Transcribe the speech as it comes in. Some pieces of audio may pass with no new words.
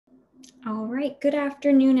All right, good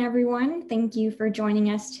afternoon, everyone. Thank you for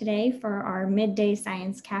joining us today for our Midday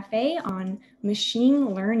Science Cafe on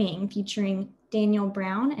machine learning featuring Daniel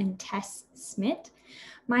Brown and Tess Smidt.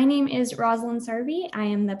 My name is Rosalind Sarvey. I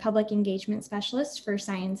am the Public Engagement Specialist for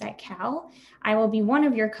Science at Cal. I will be one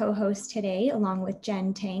of your co-hosts today, along with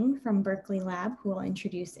Jen Tang from Berkeley Lab, who I'll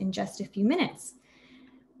introduce in just a few minutes.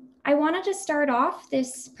 I wanted to start off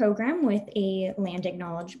this program with a land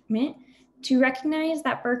acknowledgement to recognize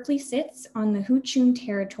that Berkeley sits on the Huchun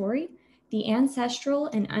territory, the ancestral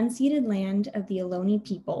and unceded land of the Ohlone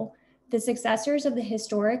people, the successors of the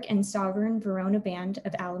historic and sovereign Verona Band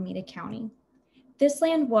of Alameda County. This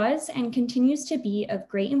land was and continues to be of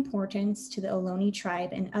great importance to the Ohlone tribe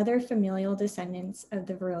and other familial descendants of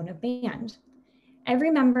the Verona Band. Every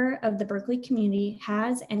member of the Berkeley community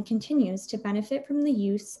has and continues to benefit from the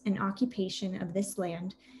use and occupation of this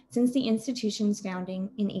land since the institution's founding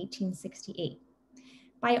in 1868.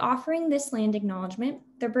 By offering this land acknowledgement,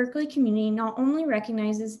 the Berkeley community not only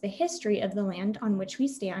recognizes the history of the land on which we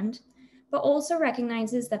stand, but also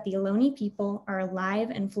recognizes that the Ohlone people are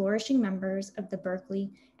alive and flourishing members of the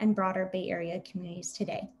Berkeley and broader Bay Area communities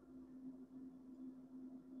today.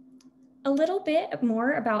 A little bit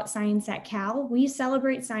more about Science at Cal. We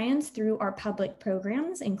celebrate science through our public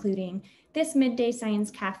programs, including this Midday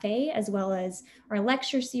Science Cafe, as well as our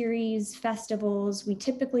lecture series, festivals. We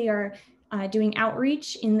typically are doing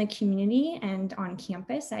outreach in the community and on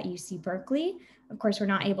campus at UC Berkeley. Of course, we're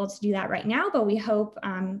not able to do that right now, but we hope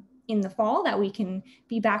in the fall that we can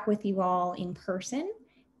be back with you all in person.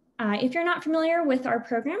 If you're not familiar with our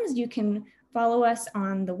programs, you can follow us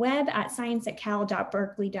on the web at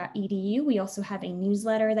scienceatcal.berkeley.edu. We also have a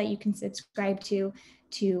newsletter that you can subscribe to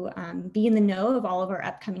be in the know of all of our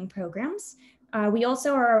upcoming programs. We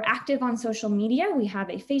also are active on social media. We have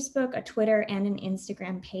a Facebook, a Twitter, and an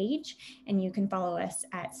Instagram page, and you can follow us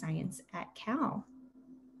at Science at Cal.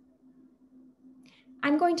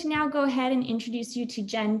 I'm going to now go ahead and introduce you to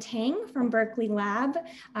Jen Tang from Berkeley Lab,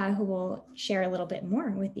 who will share a little bit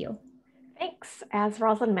more with you. Thanks. As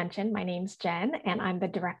Rosalind mentioned, my name's Jen, and I'm the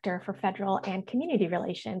Director for Federal and Community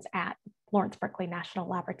Relations at Lawrence Berkeley National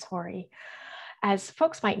Laboratory. As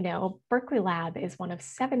folks might know, Berkeley Lab is one of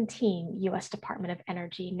 17 U.S. Department of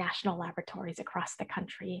Energy national laboratories across the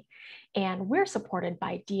country, and we're supported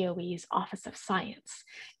by DOE's Office of Science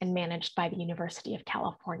and managed by the University of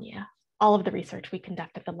California. All of the research we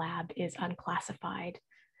conduct at the lab is unclassified.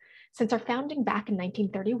 Since our founding back in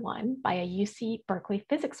 1931 by a UC Berkeley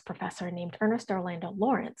physics professor named Ernest Orlando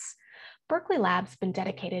Lawrence, Berkeley Lab's been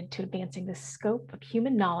dedicated to advancing the scope of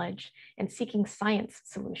human knowledge and seeking science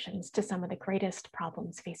solutions to some of the greatest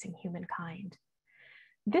problems facing humankind.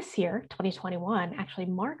 This year, 2021, actually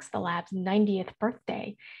marks the lab's 90th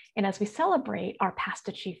birthday. And as we celebrate our past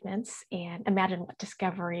achievements and imagine what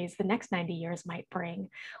discoveries the next 90 years might bring,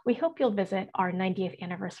 we hope you'll visit our 90th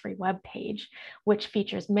anniversary webpage, which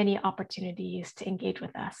features many opportunities to engage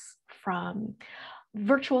with us, from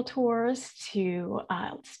virtual tours to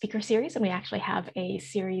speaker series. And we actually have a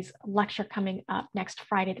series lecture coming up next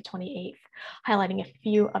Friday, the 28th, highlighting a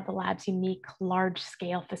few of the lab's unique large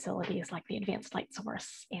scale facilities like the Advanced Light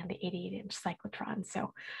Source and the 88-inch cyclotron.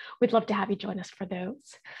 So we'd love to have you join us for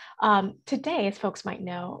those. Today, as folks might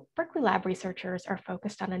know, Berkeley Lab researchers are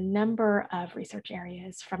focused on a number of research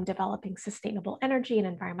areas, from developing sustainable energy and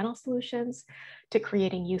environmental solutions, to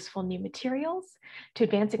creating useful new materials, to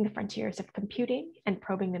advancing the frontiers of computing and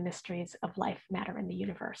probing the mysteries of life, matter, and the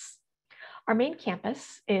universe. Our main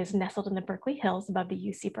campus is nestled in the Berkeley Hills above the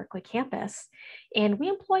UC Berkeley campus, and we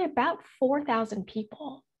employ about 4,000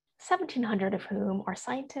 people, 1,700 of whom are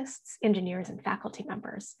scientists, engineers, and faculty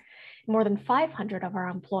members. More than 500 of our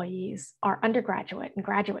employees are undergraduate and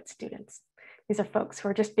graduate students. These are folks who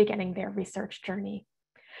are just beginning their research journey.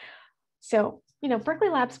 So, Berkeley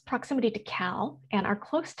Lab's proximity to Cal and our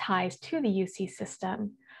close ties to the UC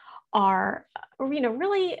system are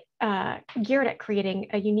really geared at creating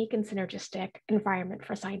a unique and synergistic environment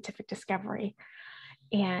for scientific discovery.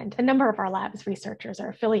 And a number of our lab's researchers are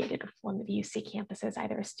affiliated with one of the UC campuses,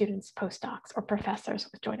 either as students, postdocs, or professors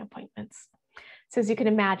with joint appointments. So as you can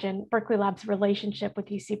imagine, Berkeley Lab's relationship with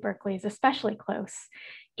UC Berkeley is especially close,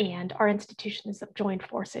 and our institutions have joined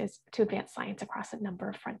forces to advance science across a number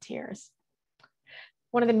of frontiers.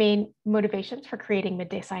 One of the main motivations for creating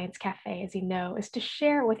Midday Science Cafe, as you know, is to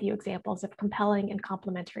share with you examples of compelling and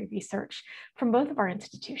complementary research from both of our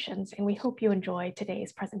institutions, and we hope you enjoy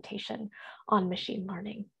today's presentation on machine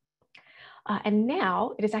learning. And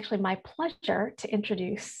now it is actually my pleasure to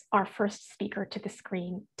introduce our first speaker to the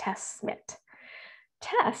screen, Tess Smidt.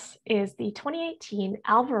 Tess is the 2018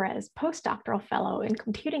 Alvarez Postdoctoral Fellow in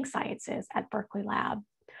Computing Sciences at Berkeley Lab.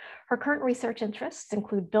 Her current research interests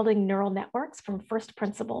include building neural networks from first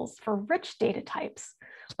principles for rich data types,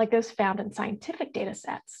 like those found in scientific data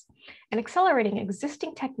sets, and accelerating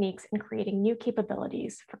existing techniques and creating new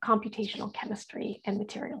capabilities for computational chemistry and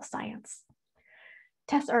material science.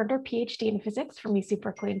 Tess earned her PhD in physics from UC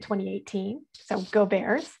Berkeley in 2018, so go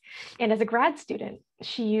Bears. And as a grad student,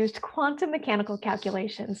 she used quantum mechanical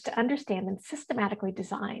calculations to understand and systematically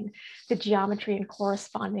design the geometry and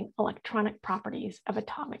corresponding electronic properties of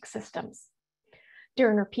atomic systems.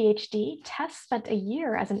 During her PhD, Tess spent a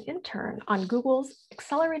year as an intern on Google's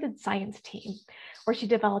accelerated science team, where she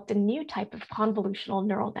developed a new type of convolutional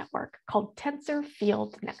neural network called tensor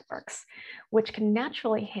field networks, which can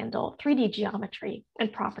naturally handle 3D geometry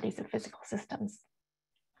and properties of physical systems.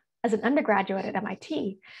 As an undergraduate at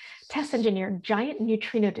MIT, Tess engineered giant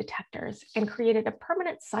neutrino detectors and created a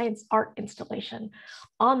permanent science art installation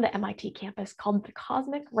on the MIT campus called the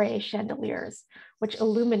Cosmic Ray Chandeliers, which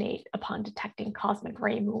illuminate upon detecting cosmic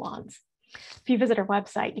ray muons. If you visit our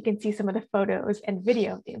website, you can see some of the photos and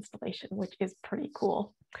video of the installation, which is pretty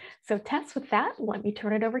cool. So Tess, with that, let me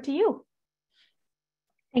turn it over to you.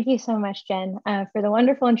 Thank you so much, Jen, for the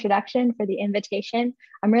wonderful introduction, for the invitation.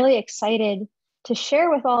 I'm really excited to share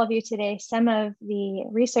with all of you today some of the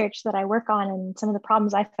research that I work on and some of the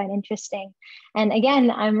problems I find interesting. And again,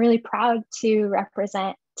 I'm really proud to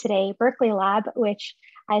represent today Berkeley Lab, which,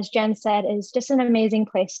 as Jen said, is just an amazing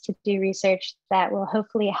place to do research that will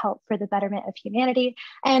hopefully help for the betterment of humanity.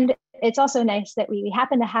 And it's also nice that we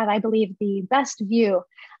happen to have, I believe, the best view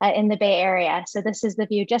in the Bay Area. So this is the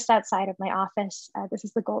view just outside of my office. This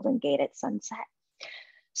is the Golden Gate at sunset.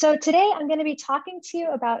 So today I'm going to be talking to you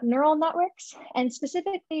about neural networks, and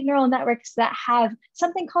specifically neural networks that have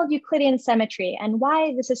something called Euclidean symmetry, and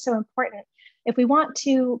why this is so important if we want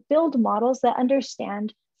to build models that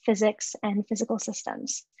understand physics and physical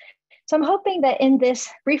systems. So I'm hoping that in this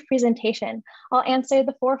brief presentation, I'll answer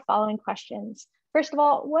the four following questions. First of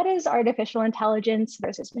all, what is artificial intelligence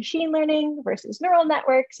versus machine learning versus neural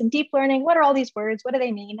networks and deep learning? What are all these words? What do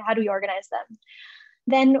they mean? How do we organize them?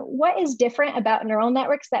 Then what is different about neural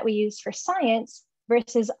networks that we use for science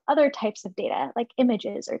versus other types of data like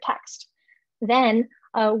images or text? Then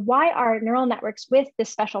why are neural networks with this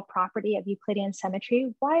special property of Euclidean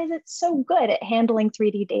symmetry? Why is it so good at handling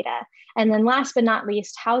 3D data? And then last but not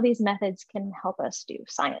least, how these methods can help us do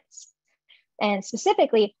science. And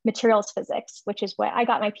specifically materials physics, which is what I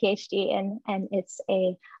got my PhD in, and it's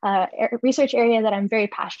a research area that I'm very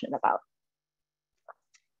passionate about.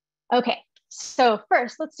 Okay. So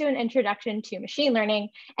first, let's do an introduction to machine learning.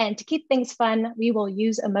 And to keep things fun, we will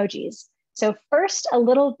use emojis. So first, a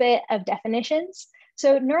little bit of definitions.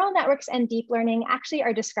 So neural networks and deep learning actually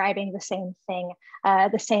are describing the same thing,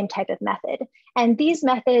 the same type of method. And these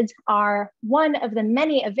methods are one of the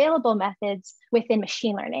many available methods within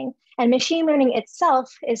machine learning. And machine learning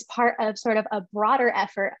itself is part of sort of a broader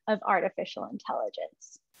effort of artificial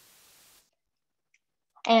intelligence.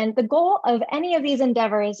 And the goal of any of these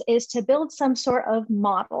endeavors is to build some sort of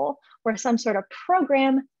model or some sort of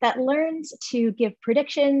program that learns to give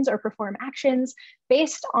predictions or perform actions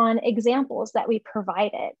based on examples that we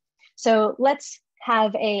provided. So let's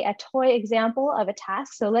have a toy example of a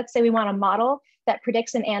task. So let's say we want a model that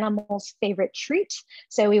predicts an animal's favorite treat.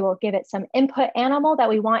 So we will give it some input animal that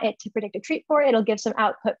we want it to predict a treat for. It'll give some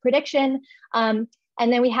output prediction.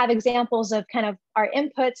 And then we have examples of kind of our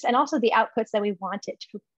inputs and also the outputs that we want it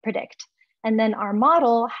to predict. And then our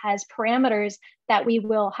model has parameters that we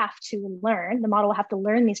will have to learn. The model will have to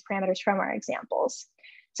learn these parameters from our examples.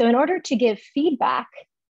 So in order to give feedback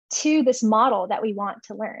to this model that we want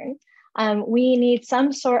to learn, we need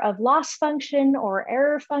some sort of loss function or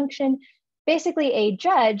error function, basically a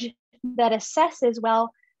judge that assesses, well,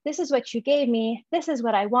 this is what you gave me, this is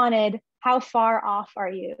what I wanted, how far off are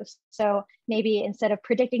you? So maybe instead of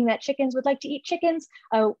predicting that chickens would like to eat chickens,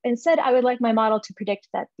 instead I would like my model to predict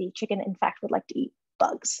that the chicken in fact would like to eat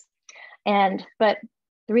bugs. But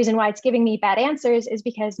the reason why it's giving me bad answers is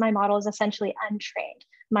because my model is essentially untrained.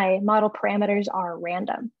 My model parameters are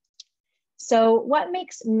random. So what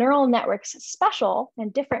makes neural networks special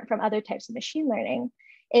and different from other types of machine learning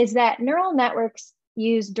is that neural networks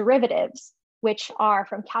use derivatives, which are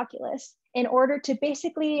from calculus, in order to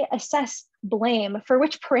basically assess blame for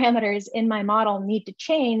which parameters in my model need to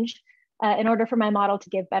change in order for my model to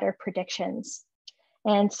give better predictions.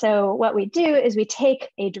 And so what we do is we take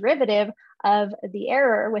a derivative of the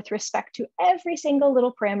error with respect to every single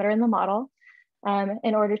little parameter in the model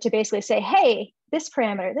in order to basically say, hey, this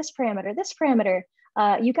parameter, this parameter, this parameter,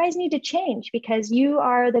 you guys need to change because you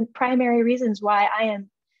are the primary reasons why I am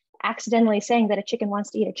accidentally saying that a chicken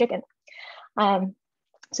wants to eat a chicken.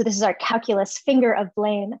 So this is our calculus finger of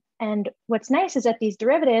blame. And what's nice is that these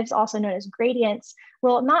derivatives, also known as gradients,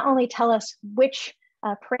 will not only tell us which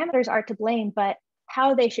parameters are to blame, but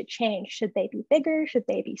how they should change. Should they be bigger? Should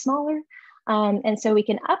they be smaller? And so we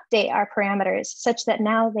can update our parameters such that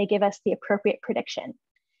now they give us the appropriate prediction.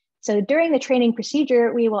 So during the training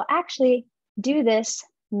procedure, we will actually do this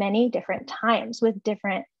many different times with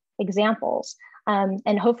different examples.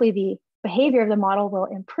 And hopefully the behavior of the model will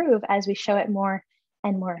improve as we show it more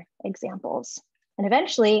and more examples. And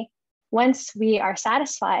eventually, once we are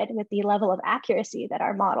satisfied with the level of accuracy that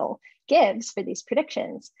our model gives for these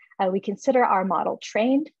predictions, we consider our model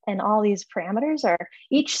trained, and all these parameters are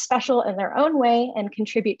each special in their own way and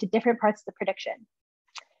contribute to different parts of the prediction.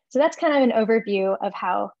 So that's kind of an overview of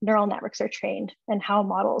how neural networks are trained and how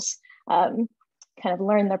models kind of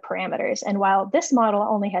learn their parameters. And while this model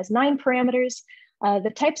only has 9 parameters,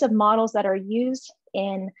 the types of models that are used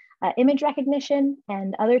in image recognition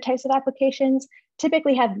and other types of applications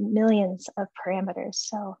typically have millions of parameters.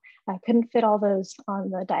 So I couldn't fit all those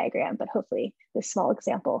on the diagram, but hopefully this small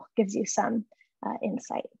example gives you some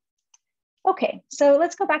insight. Okay, so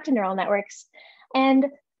let's go back to neural networks. And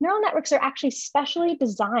neural networks are actually specially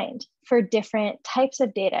designed for different types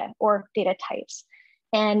of data or data types.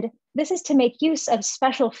 And this is to make use of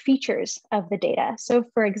special features of the data. So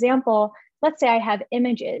for example, let's say I have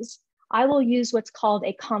images. I will use what's called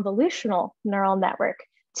a convolutional neural network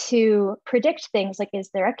to predict things like, is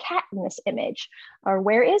there a cat in this image? Or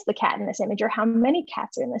where is the cat in this image? Or how many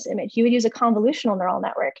cats are in this image? You would use a convolutional neural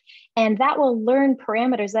network, and that will learn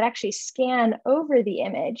parameters that actually scan over the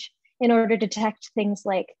image in order to detect things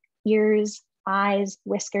like ears, eyes,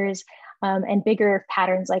 whiskers, and bigger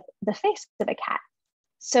patterns like the face of a cat.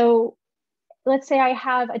 So let's say I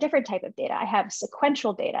have a different type of data. I have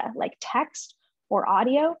sequential data like text or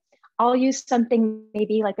audio. I'll use something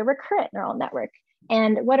maybe like a recurrent neural network.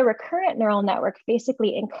 And what a recurrent neural network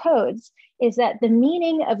basically encodes is that the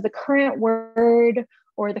meaning of the current word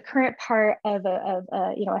or the current part of a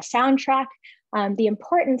soundtrack, the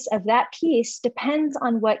importance of that piece depends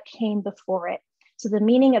on what came before it. So the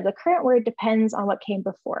meaning of the current word depends on what came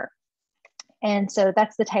before. And so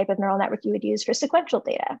that's the type of neural network you would use for sequential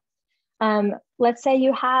data. Let's say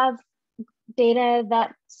you have data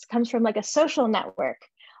that comes from like a social network,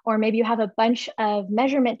 or maybe you have a bunch of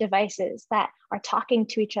measurement devices that are talking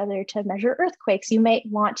to each other to measure earthquakes. You might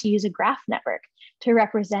want to use a graph network to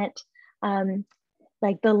represent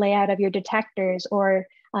like the layout of your detectors or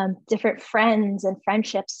different friends and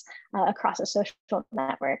friendships across a social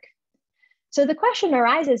network. So the question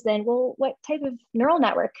arises then, well, what type of neural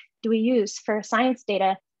network do we use for science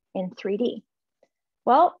data in 3D?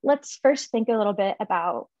 Well, let's first think a little bit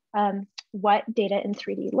about what data in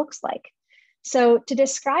 3D looks like. So to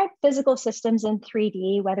describe physical systems in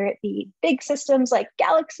 3D, whether it be big systems like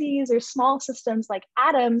galaxies or small systems like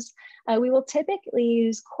atoms, we will typically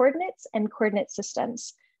use coordinates and coordinate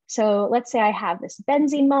systems. So let's say I have this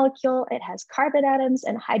benzene molecule, it has carbon atoms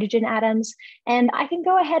and hydrogen atoms, and I can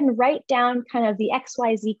go ahead and write down kind of the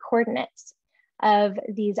XYZ coordinates of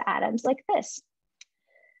these atoms like this.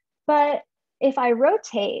 But if I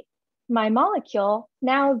rotate my molecule,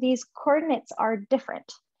 now these coordinates are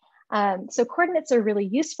different. So coordinates are really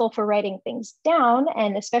useful for writing things down,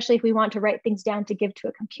 and especially if we want to write things down to give to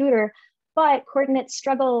a computer, but coordinates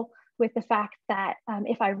struggle with the fact that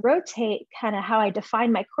if I rotate kind of how I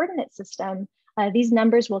define my coordinate system, these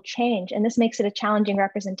numbers will change, and this makes it a challenging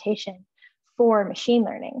representation for machine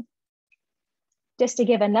learning. Just to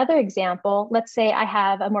give another example, let's say I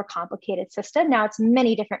have a more complicated system. Now it's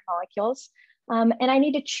many different molecules, and I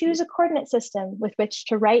need to choose a coordinate system with which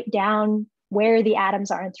to write down where the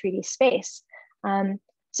atoms are in 3D space.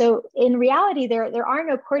 So in reality, there are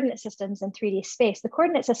no coordinate systems in 3D space. The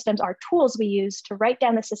coordinate systems are tools we use to write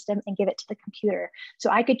down the system and give it to the computer. So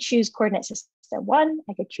I could choose coordinate system 1,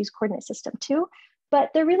 I could choose coordinate system 2,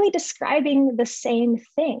 but they're really describing the same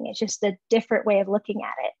thing. It's just a different way of looking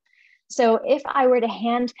at it. So if I were to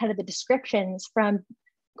hand kind of the descriptions from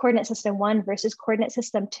coordinate system 1 versus coordinate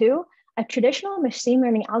system 2, a traditional machine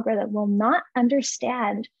learning algorithm will not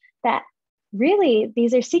understand that really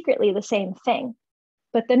these are secretly the same thing.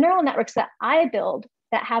 But the neural networks that I build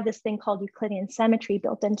that have this thing called Euclidean symmetry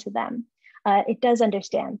built into them, it does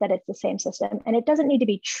understand that it's the same system, and it doesn't need to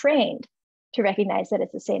be trained to recognize that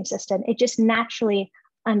it's the same system. It just naturally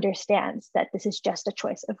understands that this is just a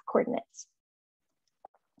choice of coordinates.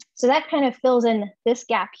 So that kind of fills in this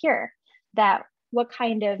gap here, that what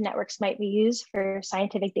kind of networks might we use for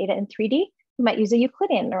scientific data in 3D? We might use a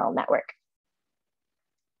Euclidean neural network.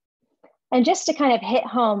 And just to kind of hit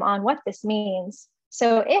home on what this means,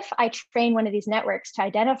 So if I train one of these networks to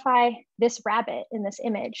identify this rabbit in this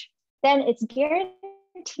image, then it's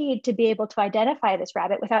guaranteed to be able to identify this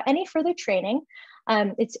rabbit without any further training.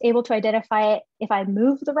 It's able to identify it if I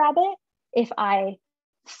move the rabbit, if I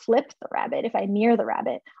flip the rabbit, if I mirror the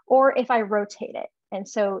rabbit, or if I rotate it. And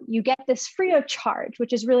so you get this free of charge,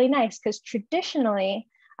 which is really nice because traditionally,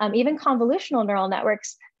 even convolutional neural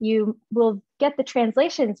networks, you will get the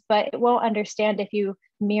translations, but it won't understand if you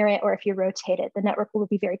mirror it or if you rotate it. The network will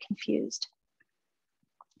be very confused.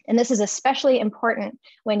 And this is especially important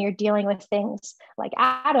when you're dealing with things like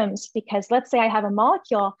atoms, because let's say I have a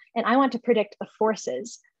molecule and I want to predict the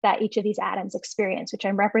forces that each of these atoms experience, which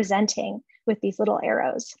I'm representing with these little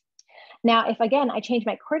arrows. Now, if again, I change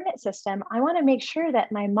my coordinate system, I want to make sure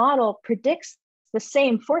that my model predicts the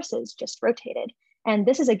same forces, just rotated. And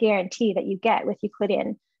this is a guarantee that you get with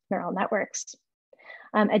Euclidean neural networks.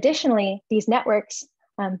 Additionally, these networks,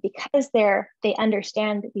 because they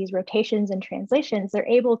understand these rotations and translations, they're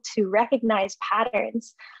able to recognize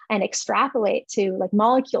patterns and extrapolate to like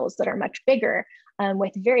molecules that are much bigger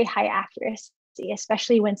with very high accuracy,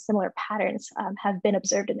 especially when similar patterns have been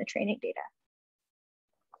observed in the training data.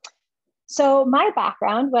 So my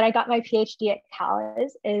background, what I got my PhD at Cal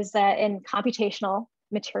is in computational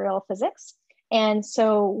material physics. And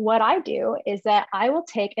so what I do is that I will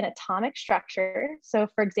take an atomic structure. So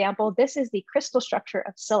for example, this is the crystal structure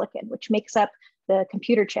of silicon, which makes up the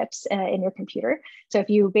computer chips in your computer. So if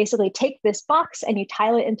you basically take this box and you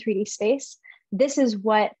tile it in 3D space, this is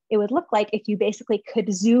what it would look like if you basically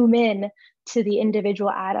could zoom in to the individual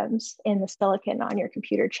atoms in the silicon on your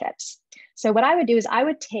computer chips. So what I would do is I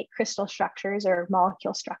would take crystal structures or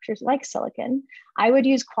molecule structures like silicon. I would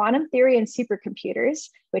use quantum theory and supercomputers,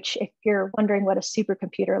 which if you're wondering what a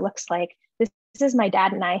supercomputer looks like, this is my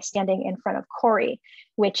dad and I standing in front of Cori,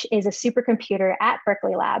 which is a supercomputer at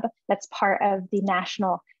Berkeley Lab that's part of the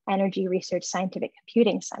National Energy Research Scientific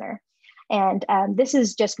Computing Center. And this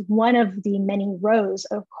is just one of the many rows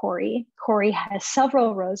of Cori. Cori has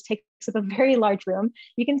several rows, takes up a very large room.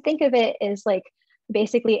 You can think of it as like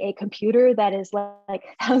basically a computer that is like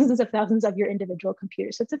thousands of your individual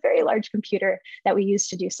computers. So it's a very large computer that we use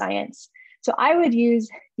to do science. So I would use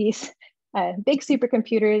these big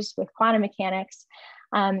supercomputers with quantum mechanics,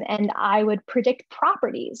 and I would predict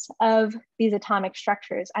properties of these atomic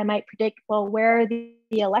structures. I might predict, well, where are the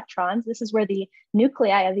electrons? This is where the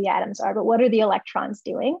nuclei of the atoms are, but what are the electrons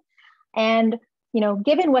doing? And, you know,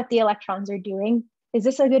 given what the electrons are doing, is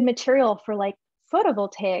this a good material for like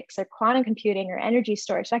photovoltaics or quantum computing or energy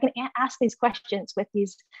storage? So I can ask these questions with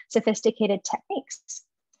these sophisticated techniques.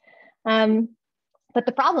 But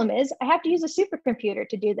the problem is I have to use a supercomputer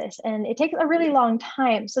to do this, and it takes a really long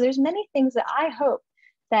time. So there's many things that I hope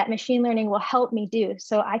that machine learning will help me do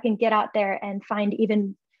so I can get out there and find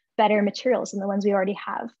even better materials than the ones we already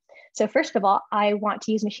have. So first of all, I want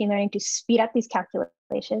to use machine learning to speed up these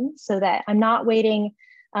calculations so that I'm not waiting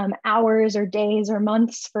hours or days or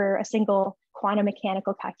months for a single quantum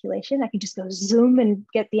mechanical calculation. I can just go zoom and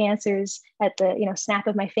get the answers at the snap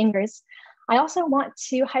of my fingers. I also want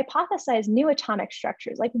to hypothesize new atomic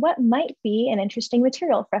structures, like what might be an interesting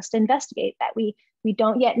material for us to investigate that we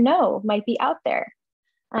don't yet know might be out there.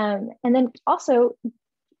 And then also,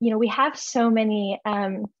 we have so many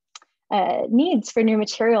needs for new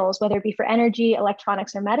materials, whether it be for energy,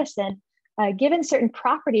 electronics, or medicine. Given certain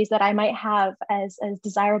properties that I might have as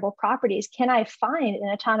desirable properties, can I find an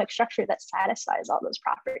atomic structure that satisfies all those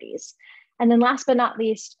properties? And then last but not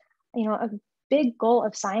least, a big goal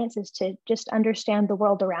of science is to just understand the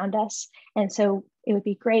world around us. And so it would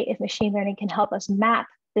be great if machine learning can help us map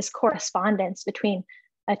this correspondence between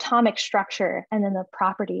atomic structure and then the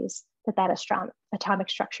properties that atomic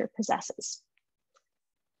structure possesses.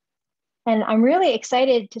 And I'm really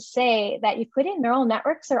excited to say that Euclidean neural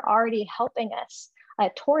networks are already helping us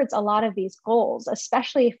towards a lot of these goals,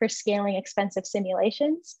 especially for scaling expensive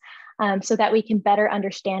simulations, so that we can better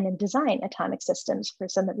understand and design atomic systems for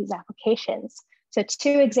some of these applications. So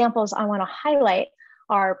 2 examples I want to highlight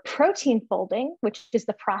are protein folding, which is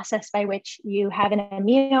the process by which you have an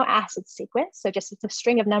amino acid sequence. So just it's a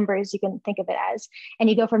string of numbers, you can think of it as, and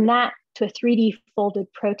you go from that to a 3D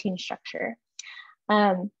folded protein structure.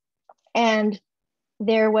 And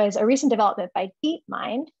there was a recent development by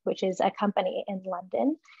DeepMind, which is a company in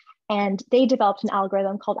London, and they developed an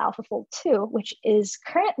algorithm called AlphaFold 2, which is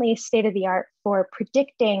currently state-of-the-art for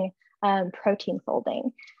predicting protein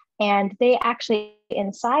folding. And they actually,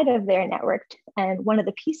 inside of their network, and one of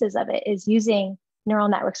the pieces of it is using neural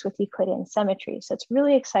networks with Euclidean symmetry. So it's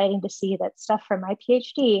really exciting to see that stuff from my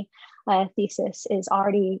PhD thesis is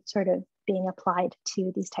already sort of being applied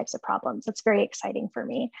to these types of problems. That's very exciting for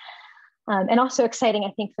me. and also exciting,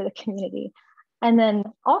 I think, for the community. And then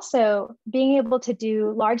also being able to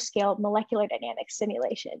do large-scale molecular dynamics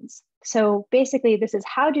simulations. So basically, this is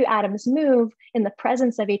how do atoms move in the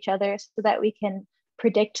presence of each other so that we can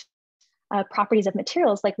predict properties of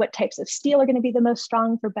materials, like what types of steel are going to be the most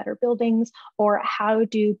strong for better buildings, or how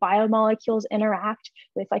do biomolecules interact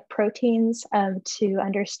with like proteins to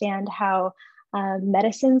understand how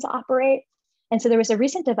medicines operate. And so there was a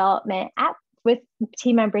recent development with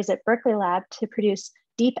team members at Berkeley Lab to produce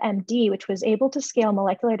DeepMD, which was able to scale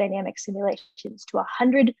molecular dynamics simulations to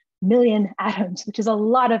 100 million atoms, which is a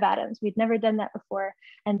lot of atoms. We'd never done that before.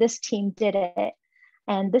 And this team did it.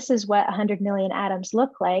 And this is what 100 million atoms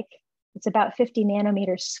look like. It's about 50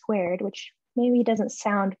 nanometers squared, which maybe doesn't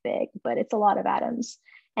sound big, but it's a lot of atoms.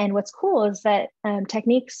 And what's cool is that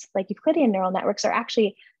techniques like Euclidean neural networks are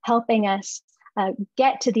actually helping us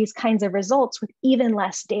get to these kinds of results with even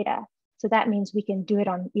less data. So that means we can do it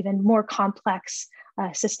on even more complex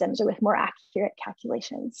systems or with more accurate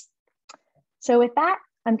calculations. So with that,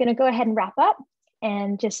 I'm going to go ahead and wrap up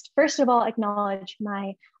and just first of all acknowledge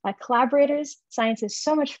my collaborators. Science is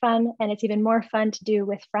so much fun, and it's even more fun to do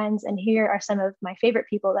with friends. And here are some of my favorite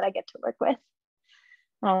people that I get to work with.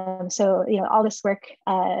 So all this work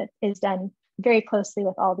is done very closely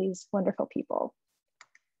with all these wonderful people.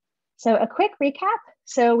 So a quick recap.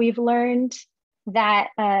 So we've learned that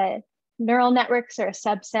neural networks are a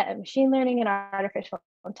subset of machine learning and artificial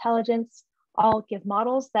intelligence. All give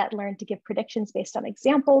models that learn to give predictions based on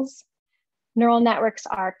examples. Neural networks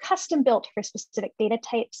are custom built for specific data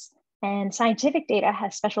types, and scientific data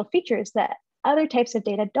has special features that other types of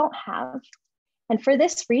data don't have. And for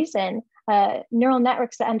this reason, neural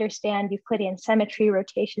networks that understand Euclidean symmetry,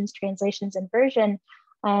 rotations, translations, inversion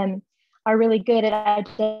are really good at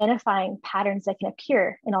identifying patterns that can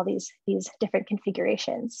appear in all these different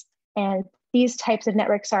configurations. And these types of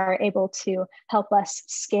networks are able to help us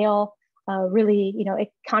scale really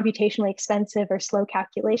computationally expensive or slow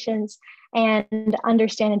calculations and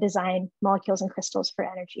understand and design molecules and crystals for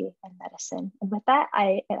energy and medicine. And with that,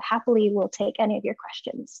 I happily will take any of your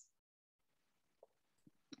questions.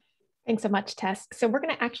 Thanks so much, Tess. So we're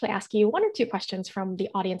going to actually ask you one or two questions from the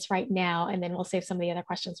audience right now, and then we'll save some of the other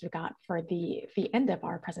questions we've got for the end of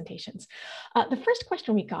our presentations. The first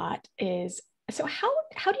question we got is, so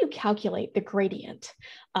how do you calculate the gradient?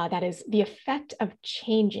 That is the effect of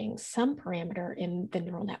changing some parameter in the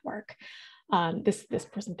neural network. This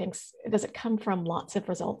person thinks, does it come from lots of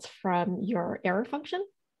results from your error function?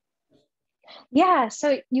 Yeah,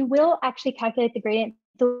 so you will actually calculate the gradient.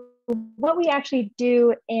 What we actually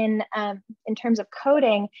do in terms of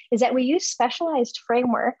coding is that we use specialized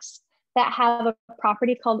frameworks that have a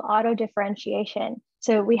property called auto differentiation.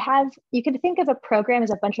 So you could think of a program as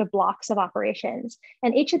a bunch of blocks of operations,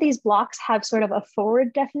 and each of these blocks have sort of a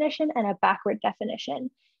forward definition and a backward definition.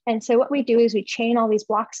 And so what we do is we chain all these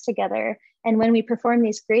blocks together, and when we perform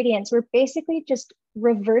these gradients, we're basically just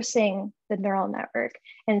reversing the neural network.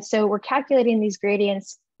 And so we're calculating these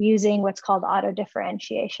gradients using what's called auto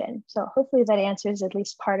differentiation. So hopefully that answers at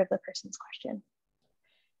least part of the person's question.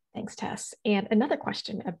 Thanks, Tess. And another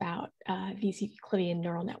question about these Euclidean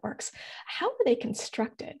neural networks. How are they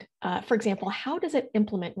constructed? For example, how does it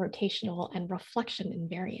implement rotational and reflection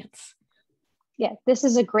invariance? Yeah, this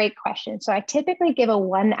is a great question. So I typically give a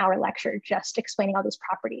 1-hour lecture just explaining all these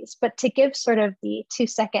properties, but to give sort of the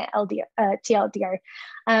 2-second TLDR,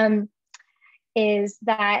 is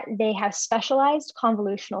that they have specialized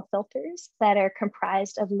convolutional filters that are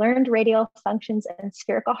comprised of learned radial functions and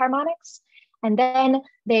spherical harmonics. And then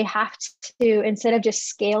they have to, instead of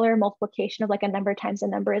just scalar multiplication of like a number times a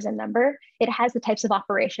number is a number, it has the types of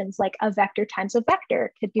operations like a vector times a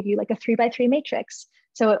vector could give you like a 3x3 matrix.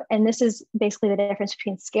 So, and this is basically the difference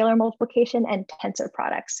between scalar multiplication and tensor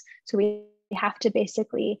products. So we have to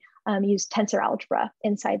basically use tensor algebra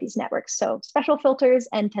inside these networks. So special filters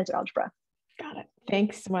and tensor algebra. Got it.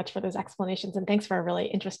 Thanks so much for those explanations, and thanks for a really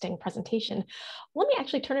interesting presentation. Let me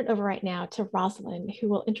actually turn it over right now to Rosalind, who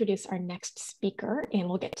will introduce our next speaker, and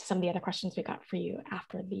we'll get to some of the other questions we got for you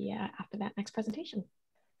after that next presentation.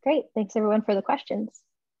 Great. Thanks everyone for the questions.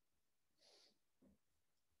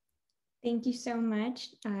 Thank you so much,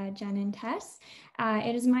 Jen and Tess.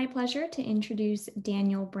 It is my pleasure to introduce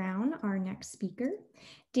Daniel Brown, our next speaker.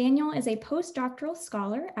 Daniel is a postdoctoral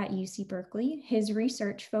scholar at UC Berkeley. His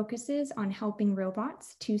research focuses on helping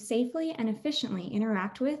robots to safely and efficiently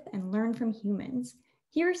interact with and learn from humans.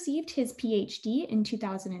 He received his PhD in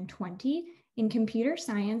 2020 in computer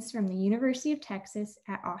science from the University of Texas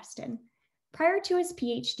at Austin. Prior to his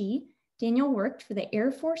PhD, Daniel worked for the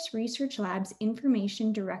Air Force Research Lab's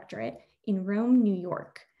Information Directorate in Rome, New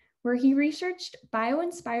York, where he researched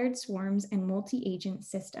bio-inspired swarms and multi-agent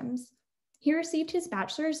systems. He received his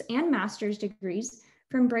bachelor's and master's degrees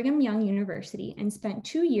from Brigham Young University and spent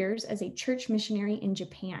 2 years as a church missionary in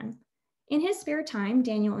Japan. In his spare time,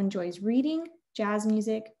 Daniel enjoys reading, jazz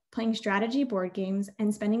music, playing strategy board games,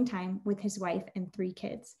 and spending time with his wife and 3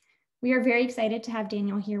 kids. We are very excited to have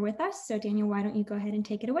Daniel here with us. So Daniel, why don't you go ahead and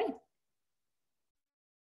take it away?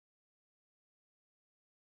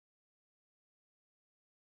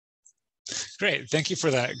 Great, thank you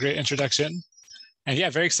for that great introduction. And yeah,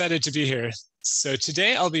 very excited to be here. So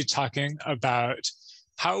today I'll be talking about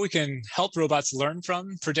how we can help robots learn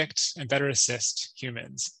from, predict, and better assist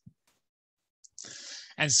humans.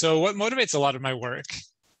 And so what motivates a lot of my work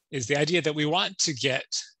is the idea that we want to get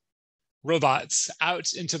robots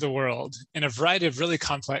out into the world in a variety of really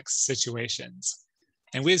complex situations.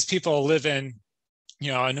 And we as people live in,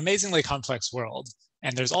 an amazingly complex world.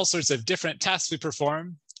 And there's all sorts of different tasks we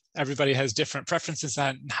perform. Everybody has different preferences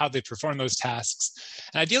on how they perform those tasks.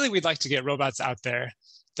 And ideally, we'd like to get robots out there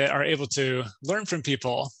that are able to learn from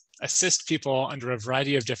people, assist people under a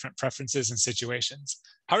variety of different preferences and situations.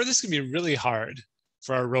 However, this can be really hard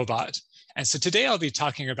for our robot. And so today I'll be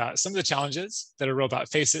talking about some of the challenges that a robot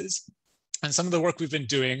faces and some of the work we've been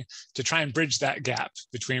doing to try and bridge that gap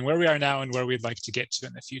between where we are now and where we'd like to get to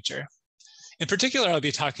in the future. In particular, I'll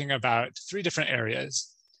be talking about 3 different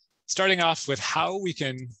areas, starting off with how we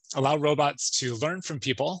can allow robots to learn from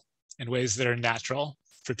people in ways that are natural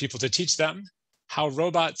for people to teach them, how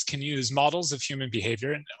robots can use models of human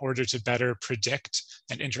behavior in order to better predict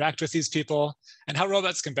and interact with these people, and how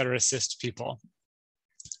robots can better assist people.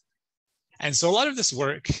 And so a lot of this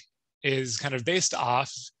work is kind of based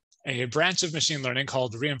off a branch of machine learning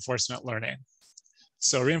called reinforcement learning.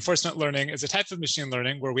 So reinforcement learning is a type of machine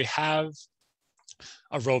learning where we have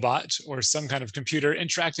a robot or some kind of computer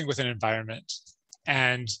interacting with an environment.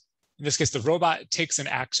 And in this case, the robot takes an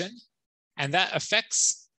action, and that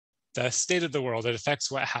affects the state of the world. It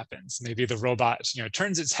affects what happens. Maybe the robot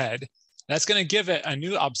turns its head. That's going to give it a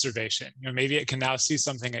new observation. Maybe it can now see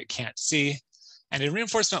something it can't see. And in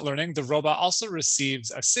reinforcement learning, the robot also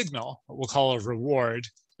receives a signal, what we'll call a reward,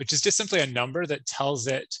 which is just simply a number that tells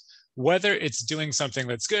it whether it's doing something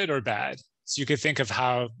that's good or bad. So you could think of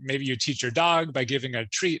how maybe you teach your dog by giving a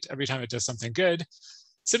treat every time it does something good.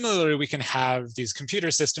 Similarly, we can have these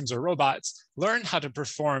computer systems or robots learn how to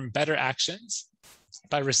perform better actions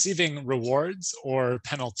by receiving rewards or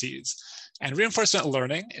penalties. And reinforcement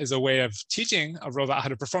learning is a way of teaching a robot how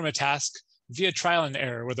to perform a task via trial and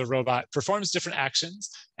error, where the robot performs different actions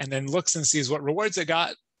and then looks and sees what rewards it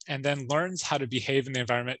got, and then learns how to behave in the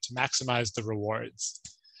environment to maximize the rewards.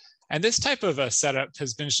 And this type of a setup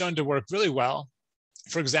has been shown to work really well.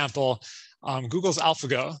 For example, Google's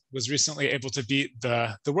AlphaGo was recently able to beat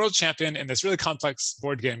the world champion in this really complex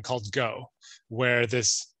board game called Go, where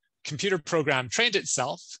this computer program trained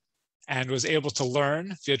itself and was able to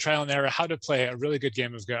learn via trial and error how to play a really good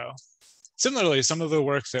game of Go. Similarly, some of the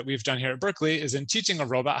work that we've done here at Berkeley is in teaching a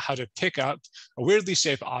robot how to pick up a weirdly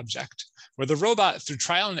shaped object, where the robot, through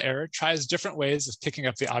trial and error, tries different ways of picking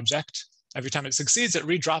up the object. Every time it succeeds, it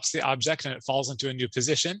redrops the object and it falls into a new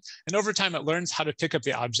position. And over time, it learns how to pick up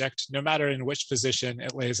the object, no matter in which position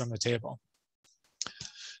it lays on the table.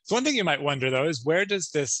 So one thing you might wonder, though, is where does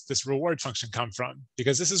this reward function come from?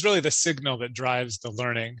 Because this is really the signal that drives the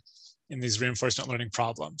learning in these reinforcement learning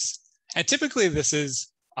problems. And typically, this is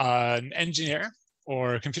an engineer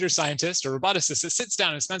or a computer scientist or roboticist that sits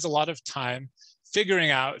down and spends a lot of time figuring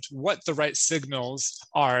out what the right signals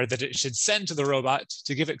are that it should send to the robot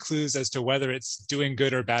to give it clues as to whether it's doing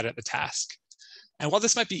good or bad at the task. And while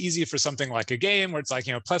this might be easy for something like a game where it's like,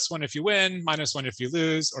 +1 if you win, -1 if you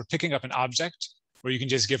lose, or picking up an object where you can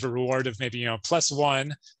just give a reward of maybe,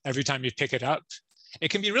 +1 every time you pick it up, it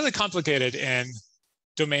can be really complicated in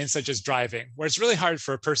domains such as driving, where it's really hard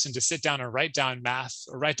for a person to sit down and write down math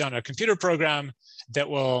or write down a computer program that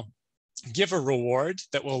will give a reward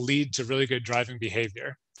that will lead to really good driving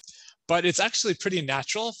behavior. But it's actually pretty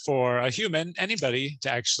natural for a human, anybody,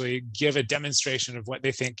 to actually give a demonstration of what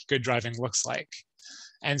they think good driving looks like.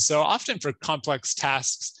 And so often for complex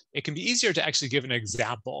tasks, it can be easier to actually give an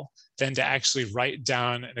example than to actually write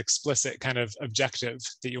down an explicit kind of objective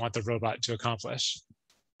that you want the robot to accomplish.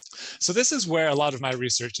 So this is where a lot of my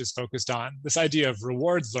research is focused on, this idea of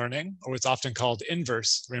rewards learning, or what's often called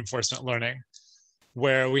inverse reinforcement learning,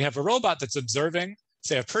 where we have a robot that's observing,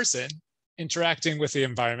 say, a person interacting with the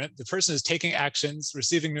environment. The person is taking actions,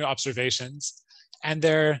 receiving new observations, and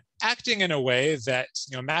they're acting in a way that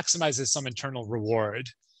maximizes some internal reward.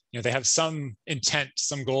 They have some intent,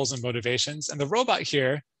 some goals and motivations, and the robot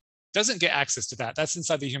here doesn't get access to that. That's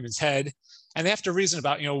inside the human's head. And they have to reason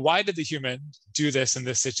about, why did the human do this in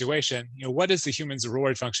this situation? What is the human's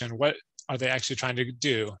reward function? What are they actually trying to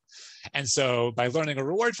do? And so by learning a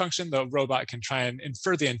reward function, the robot can try and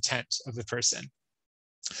infer the intent of the person.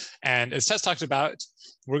 And as Tess talked about,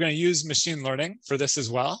 we're going to use machine learning for this as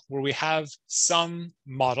well, where we have some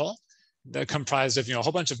model that comprised of a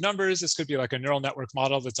whole bunch of numbers. This could be like a neural network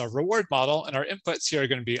model that's our reward model, and our inputs here are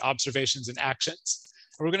going to be observations and actions.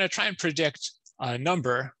 And we're going to try and predict a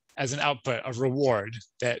number as an output, a reward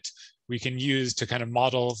that we can use to kind of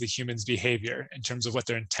model the human's behavior in terms of what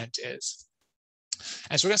their intent is.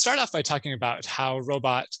 And so we're going to start off by talking about how a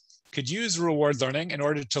robot could use reward learning in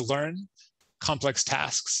order to learn complex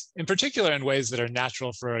tasks, in particular in ways that are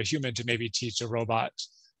natural for a human to maybe teach a robot.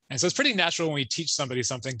 And so it's pretty natural when we teach somebody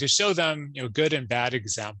something to show them good and bad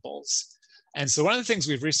examples. And so one of the things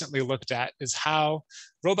we've recently looked at is how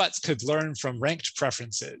robots could learn from ranked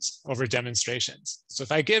preferences over demonstrations. So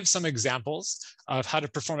if I give some examples of how to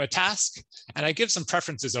perform a task and I give some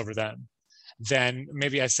preferences over them, then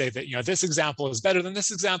maybe I say that this example is better than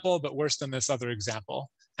this example, but worse than this other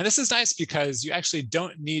example. And this is nice because you actually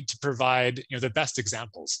don't need to provide the best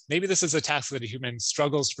examples. Maybe this is a task that a human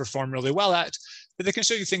struggles to perform really well at, but they can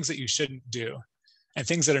show you things that you shouldn't do and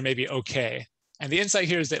things that are maybe okay. And the insight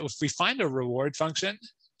here is that if we find a reward function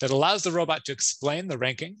that allows the robot to explain the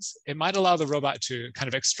rankings, it might allow the robot to kind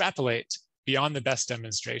of extrapolate beyond the best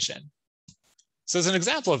demonstration. So as an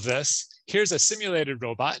example of this, here's a simulated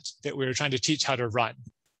robot that we were trying to teach how to run.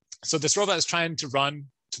 So this robot is trying to run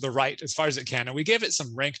to the right as far as it can. And we gave it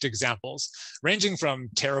some ranked examples, ranging from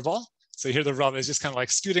terrible. So here the robot is just kind of like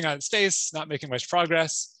scooting on its face, not making much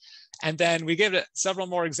progress. And then we gave it several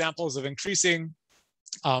more examples of increasing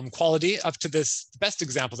quality up to this best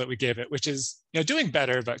example that we gave it, which is doing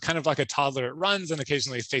better, but kind of like a toddler. It runs and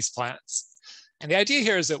occasionally face plants. And the idea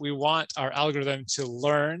here is that we want our algorithm to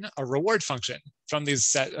learn a reward function from these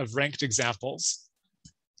set of ranked examples.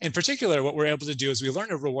 In particular, what we're able to do is we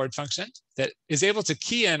learn a reward function that is able to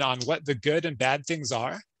key in on what the good and bad things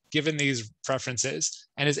are, given these preferences,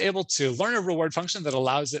 and is able to learn a reward function that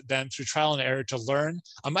allows it then through trial and error to learn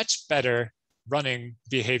a much better running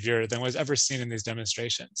behavior than was ever seen in these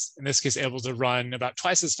demonstrations. In this case, able to run about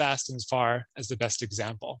twice as fast and as far as the best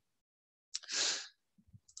example.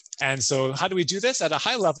 And so how do we do this? At a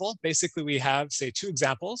high level, basically we have, say, two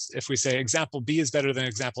examples. If we say example B is better than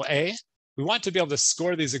example A, we want to be able to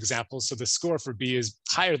score these examples so the score for B is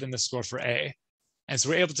higher than the score for A. And so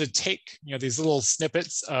we're able to take these little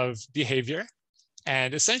snippets of behavior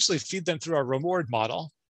and essentially feed them through our reward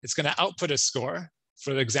model. It's going to output a score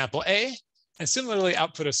for the example A, and similarly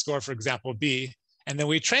output a score for example B. And then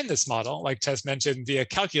we train this model, like Tess mentioned, via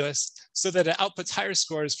calculus, so that it outputs higher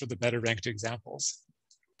scores for the better ranked examples.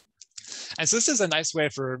 And so this is a nice way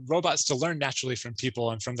for robots to learn naturally from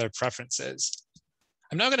people and from their preferences.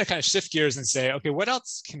 I'm now going to kind of shift gears and say, okay, what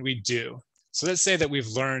else can we do? So let's say that we've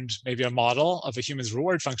learned maybe a model of a human's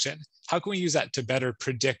reward function. How can we use that to better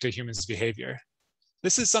predict a human's behavior?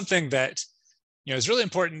 This is something that is really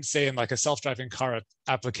important, say, in like a self-driving car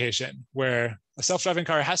application, where a self-driving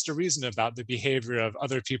car has to reason about the behavior of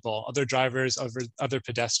other people, other drivers, other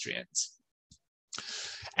pedestrians.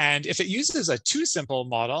 And if it uses a too simple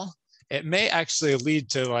model, it may actually lead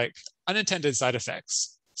to like unintended side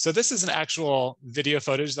effects. So this is an actual video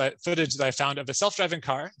footage that I found of a self-driving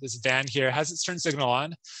car. This van here has its turn signal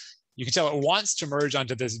on. You can tell it wants to merge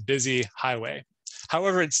onto this busy highway.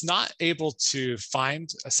 However, it's not able to find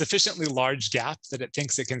a sufficiently large gap that it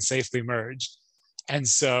thinks it can safely merge. And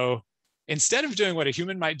so instead of doing what a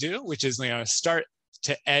human might do, which is start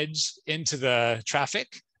to edge into the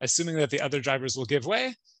traffic, assuming that the other drivers will give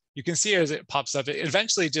way, you can see as it pops up, it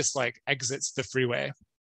eventually just like exits the freeway.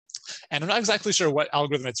 And I'm not exactly sure what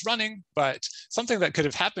algorithm it's running, but something that could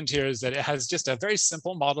have happened here is that it has just a very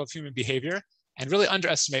simple model of human behavior and really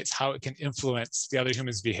underestimates how it can influence the other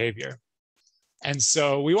human's behavior. And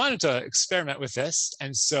so we wanted to experiment with this.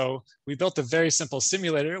 And so we built a very simple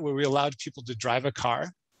simulator where we allowed people to drive a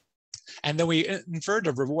car. And then we inferred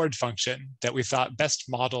a reward function that we thought best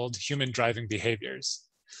modeled human driving behaviors.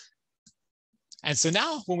 And so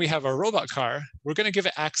now when we have a robot car, we're going to give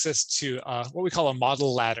it access to what we call a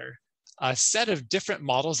model ladder, a set of different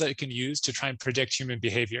models that it can use to try and predict human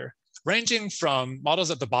behavior, ranging from models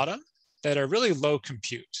at the bottom that are really low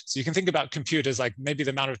compute. So you can think about compute as like maybe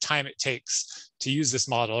the amount of time it takes to use this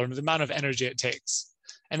model or the amount of energy it takes.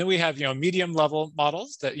 And then we have medium level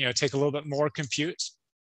models that take a little bit more compute.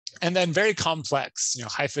 And then very complex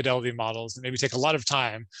high fidelity models that maybe take a lot of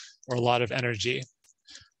time or a lot of energy.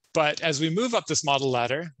 But as we move up this model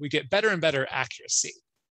ladder, we get better and better accuracy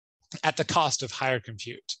at the cost of higher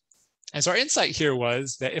compute. And so our insight here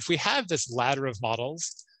was that if we have this ladder of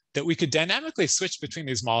models, that we could dynamically switch between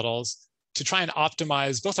these models to try and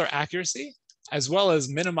optimize both our accuracy as well as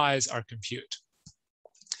minimize our compute.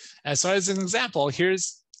 And so as an example,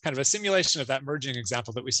 here's kind of a simulation of that merging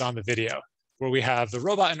example that we saw in the video, where we have the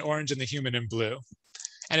robot in orange and the human in blue.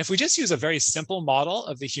 And if we just use a very simple model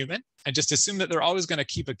of the human and just assume that they're always going to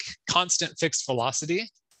keep a constant fixed velocity,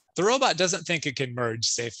 the robot doesn't think it can merge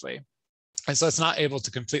safely. And so it's not able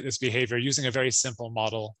to complete this behavior using a very simple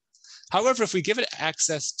model. However, if we give it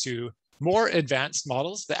access to more advanced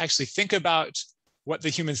models that actually think about what the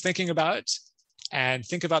human's thinking about and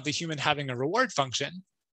think about the human having a reward function,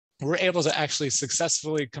 we're able to actually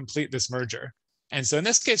successfully complete this merger. And so in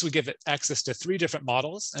this case, we give it access to 3 different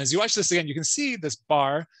models. And as you watch this again, you can see this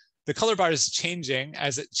bar, the color bar is changing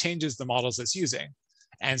as it changes the models it's using.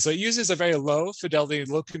 And so it uses a very low fidelity,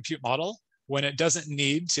 low compute model when it doesn't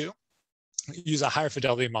need to use a higher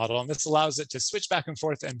fidelity model. And this allows it to switch back and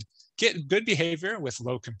forth and get good behavior with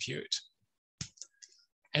low compute.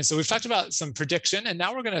 And so we've talked about some prediction, and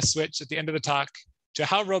now we're going to switch at the end of the talk to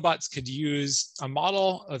how robots could use a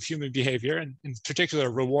model of human behavior, and in particular a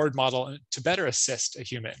reward model, to better assist a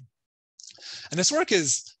human. And this work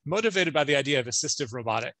is motivated by the idea of assistive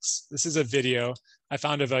robotics. This is a video I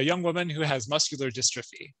found of a young woman who has muscular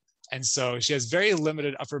dystrophy. And so she has very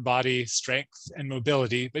limited upper body strength and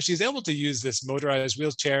mobility, but she's able to use this motorized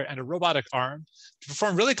wheelchair and a robotic arm to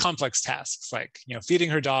perform really complex tasks like, feeding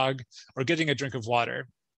her dog or getting a drink of water.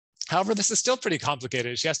 However, this is still pretty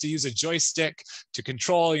complicated. She has to use a joystick to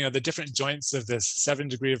control, the different joints of this 7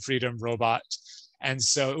 degree of freedom robot. And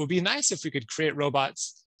so it would be nice if we could create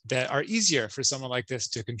robots that are easier for someone like this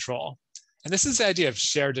to control. And this is the idea of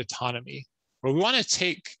shared autonomy, where we want to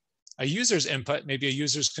take a user's input, maybe a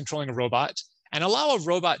user's controlling a robot, and allow a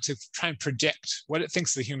robot to try and predict what it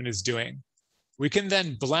thinks the human is doing. We can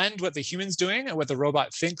then blend what the human's doing and what the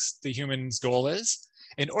robot thinks the human's goal is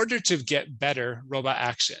in order to get better robot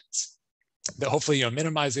actions that hopefully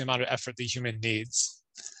minimize the amount of effort the human needs.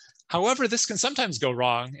 However, this can sometimes go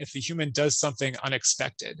wrong if the human does something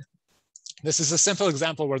unexpected. This is a simple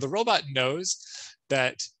example where the robot knows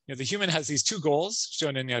that the human has these 2 goals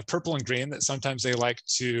shown in purple and green that sometimes they like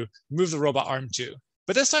to move the robot arm to.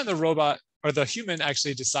 But this time the robot or the human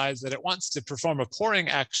actually decides that it wants to perform a pouring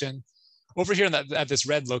action over here at this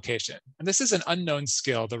red location. And this is an unknown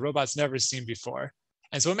skill the robot's never seen before.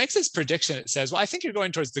 And so it makes this prediction. It says, well, I think you're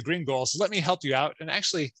going towards the green goal, so let me help you out, and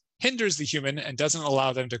actually hinders the human and doesn't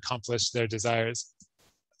allow them to accomplish their desires.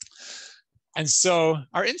 And so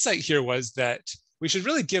our insight here was that we should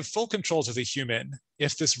really give full control to the human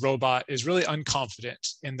if this robot is really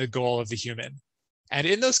unconfident in the goal of the human. And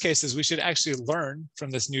in those cases, we should actually learn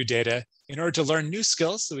from this new data in order to learn new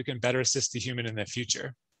skills so we can better assist the human in the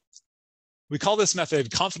future. We call this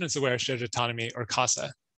method confidence-aware shared autonomy, or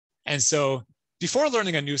CASA. And so before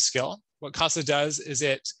learning a new skill, what CASA does is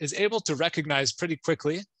it is able to recognize pretty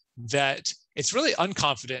quickly that it's really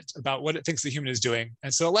unconfident about what it thinks the human is doing.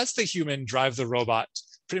 And so it lets the human drive the robot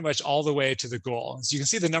pretty much all the way to the goal. So you can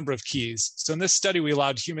see the number of keys. So in this study, we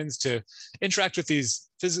allowed humans to interact with these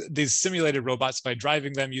simulated robots by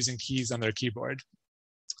driving them using keys on their keyboard.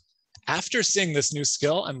 After seeing this new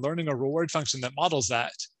skill and learning a reward function that models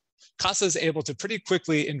that, CASA is able to pretty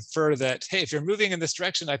quickly infer that, hey, if you're moving in this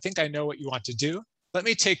direction, I think I know what you want to do. Let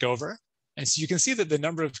me take over. And so you can see that the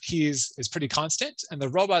number of keys is pretty constant, and the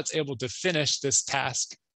robot's able to finish this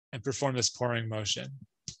task and perform this pouring motion.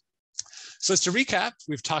 So to recap,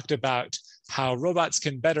 we've talked about how robots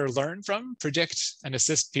can better learn from, predict, and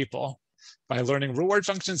assist people by learning reward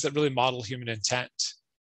functions that really model human intent.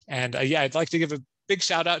 And I'd like to give a big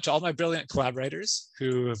shout out to all my brilliant collaborators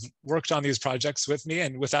who have worked on these projects with me,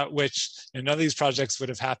 and without which none of these projects would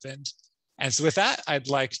have happened. And so with that, I'd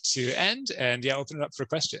like to end and open it up for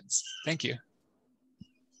questions. Thank you.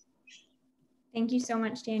 Thank you so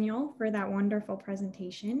much, Daniel, for that wonderful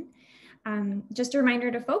presentation. Just a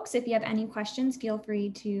reminder to folks, if you have any questions, feel free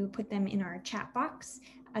to put them in our chat box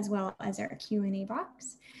as well as our Q&A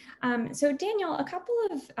box. So Daniel, a couple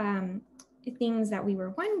of things that we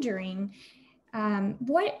were wondering,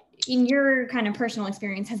 what in your kind of personal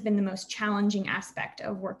experience has been the most challenging aspect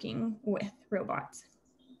of working with robots?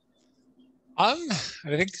 I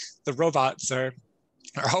think the robots are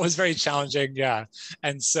always very challenging, yeah.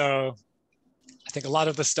 And so I think a lot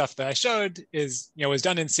of the stuff that I showed is, was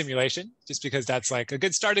done in simulation, just because that's like a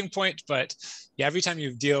good starting point. But yeah, every time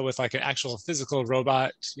you deal with like an actual physical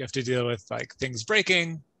robot, you have to deal with like things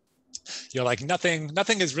breaking. Like nothing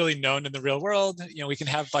is really known in the real world. We can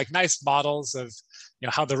have like nice models of,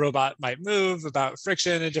 how the robot might move, about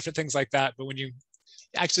friction and different things like that. But when you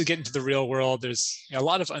actually get into the real world, there's a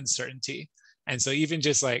lot of uncertainty. And so even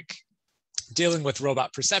just like dealing with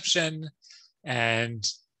robot perception and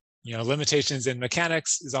limitations in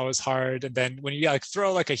mechanics is always hard. And then when you like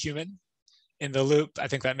throw like a human in the loop, I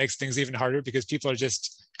think that makes things even harder because people are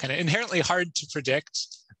just kind of inherently hard to predict.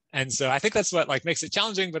 And so I think that's what like makes it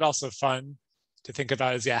challenging, but also fun to think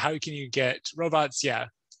about is, how can you get robots,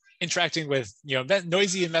 interacting with,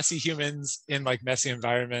 noisy and messy humans in like messy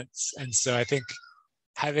environments. And so I think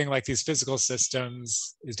having like these physical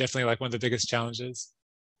systems is definitely like one of the biggest challenges.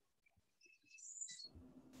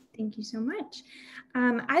 Thank you so much.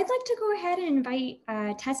 I'd like to go ahead and invite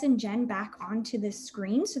Tess and Jen back onto the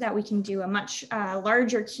screen so that we can do a much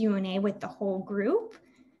larger Q&A with the whole group.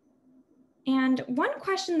 And one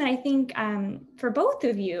question that I think for both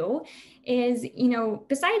of you is,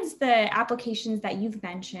 besides the applications that you've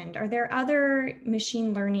mentioned, are there other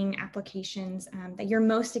machine learning applications that you're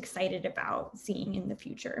most excited about seeing in the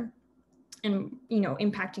future and,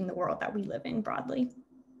 impacting the world that we live in broadly?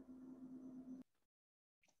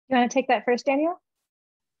 You want to take that first, Daniel?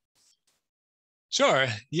 Sure.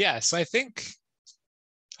 Yeah. So I think,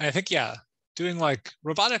 doing like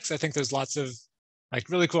robotics, I think there's lots of like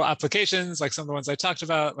really cool applications, like some of the ones I talked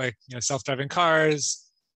about, like, self-driving cars,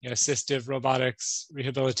 assistive robotics,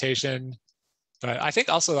 rehabilitation. But I think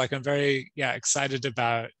also like I'm very, excited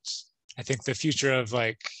about, I think the future of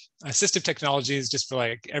like assistive technologies just for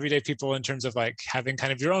like everyday people in terms of like having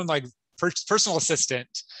kind of your own like personal assistant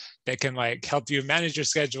that can like help you manage your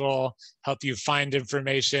schedule, help you find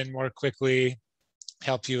information more quickly,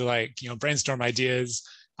 help you like, brainstorm ideas.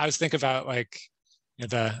 I was thinking about like,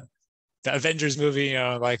 the Avengers movie,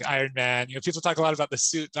 like Iron Man, people talk a lot about the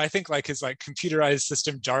suit, but I think like his like computerized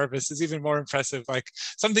system Jarvis is even more impressive, like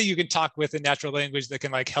something you can talk with in natural language that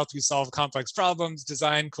can like help you solve complex problems,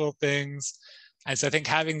 design cool things. And so I think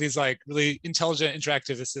having these like really intelligent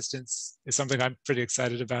interactive assistants is something I'm pretty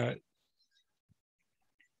excited about.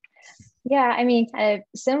 Yeah, I mean,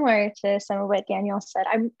 similar to some of what Daniel said,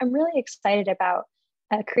 I'm really excited about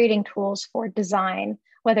creating tools for design,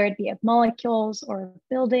 whether it be of molecules or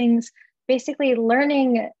buildings, basically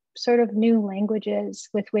learning sort of new languages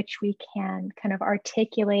with which we can kind of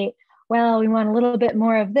articulate, well, we want a little bit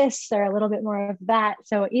more of this or a little bit more of that.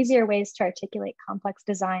 So easier ways to articulate complex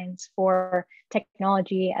designs for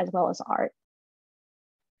technology as well as art.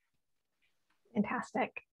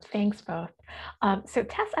 Fantastic. Thanks both. So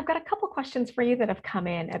Tess, I've got a couple questions for you that have come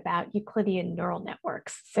in about Euclidean neural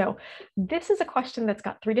networks. So this is a question that's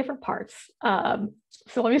got 3 different parts.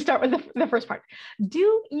 So let me start with the first part.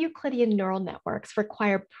 Do Euclidean neural networks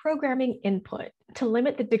require programming input to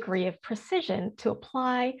limit the degree of precision to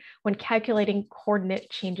apply when calculating coordinate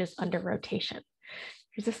changes under rotation?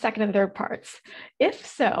 Here's the second and third parts. If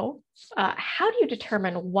so, how do you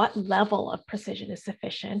determine what level of precision is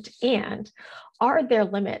sufficient, and are there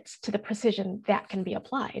limits to the precision that can be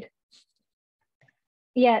applied?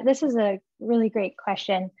 Yeah, this is a really great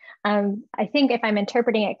question. I think if I'm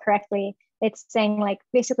interpreting it correctly, it's saying like,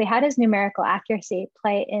 basically, how does numerical accuracy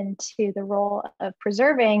play into the role of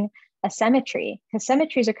preserving a symmetry? Because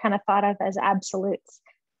symmetries are kind of thought of as absolutes,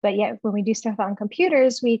 but yet when we do stuff on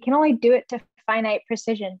computers, we can only do it to finite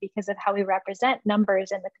precision because of how we represent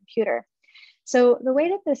numbers in the computer. So the way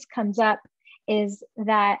that this comes up is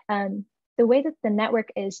that the way that the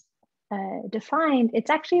network is defined,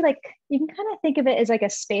 it's actually like, you can kind of think of it as like a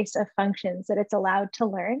space of functions that it's allowed to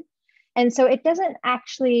learn. And so it doesn't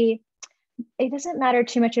matter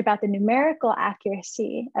too much about the numerical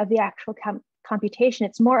accuracy of the actual computation.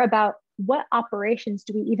 It's more about what operations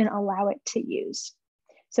do we even allow it to use.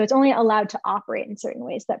 So it's only allowed to operate in certain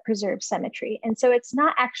ways that preserve symmetry. And so it's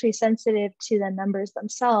not actually sensitive to the numbers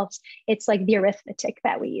themselves. It's like the arithmetic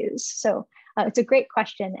that we use. So it's a great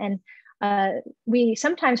question. And we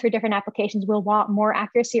sometimes for different applications will want more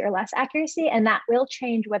accuracy or less accuracy. And that will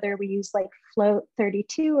change whether we use like float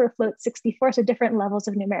 32 or float 64. So different levels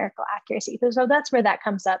of numerical accuracy. So that's where that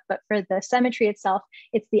comes up. But for the symmetry itself,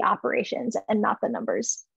 it's the operations and not the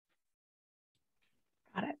numbers.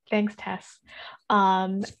 Got it. Thanks, Tess.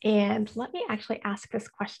 And let me actually ask this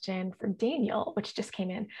question for Daniel, which just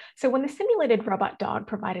came in. So when the simulated robot dog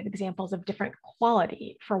provided examples of different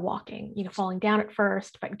quality for walking, falling down at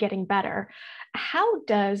first, but getting better, how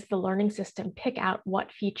does the learning system pick out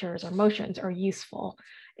what features or motions are useful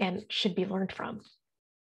and should be learned from?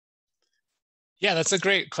 Yeah, that's a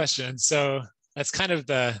great question. So that's kind of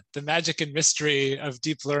the magic and mystery of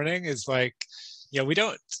deep learning is like, we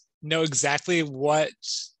don't know exactly what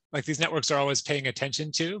like these networks are always paying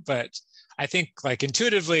attention to, but I think like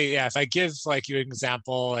intuitively, if I give like you an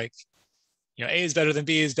example, like, A is better than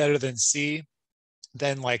B is better than C,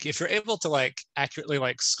 then like if you're able to like accurately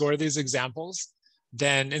like score these examples,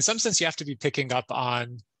 then in some sense you have to be picking up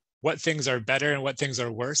on what things are better and what things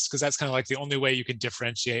are worse, because that's kind of like the only way you can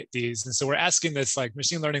differentiate these. And so we're asking this like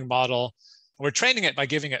machine learning model, we're training it by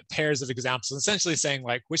giving it pairs of examples, essentially saying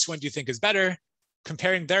like, which one do you think is better,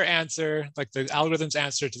 comparing their answer, like the algorithm's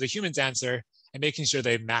answer to the human's answer, and making sure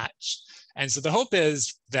they match. And so the hope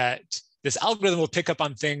is that this algorithm will pick up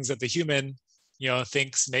on things that the human,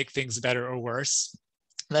 thinks make things better or worse.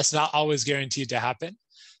 That's not always guaranteed to happen.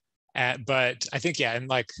 But I think, yeah, in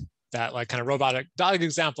like that like kind of robotic dog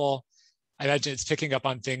example, I imagine it's picking up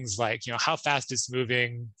on things like, how fast it's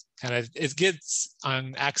moving, kind of it gets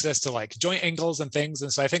on access to like joint angles and things.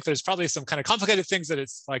 And so I think there's probably some kind of complicated things that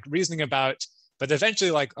it's like reasoning about, but eventually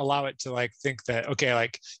like allow it to like think that, okay,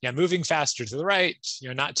 like, yeah, moving faster to the right,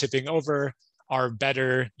 not tipping over are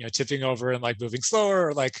better, tipping over and like moving slower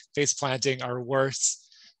or like face planting are worse.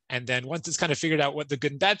 And then once it's kind of figured out what the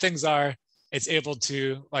good and bad things are, it's able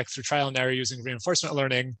to, like through trial and error using reinforcement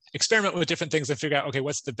learning, experiment with different things and figure out, okay,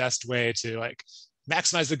 what's the best way to like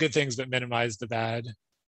maximize the good things but minimize the bad.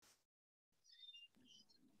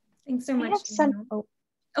 Thanks so much.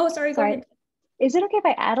 Sorry, go ahead. Is it okay if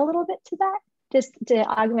I add a little bit to that? Just to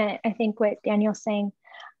augment, I think, what Daniel's saying.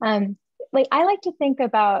 Like I like to think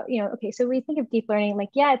about, okay, so we think of deep learning, like,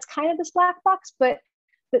 yeah, it's kind of this black box, but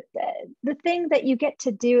the thing that you get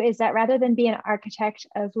to do is that rather than be an architect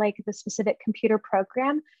of like the specific computer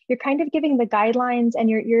program, you're kind of giving the guidelines and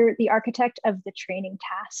you're the architect of the training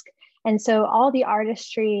task. And so all the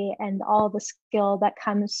artistry and all the skill that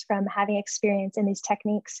comes from having experience in these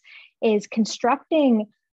techniques is constructing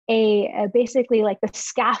a basically like the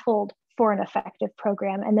scaffold for an effective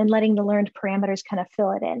program, and then letting the learned parameters kind of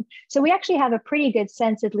fill it in. So we actually have a pretty good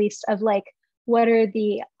sense, at least, of like, what are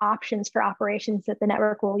the options for operations that the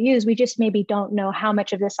network will use? We just maybe don't know how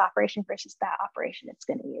much of this operation versus that operation it's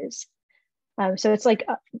going to use. So it's like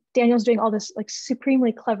Daniel's doing all this like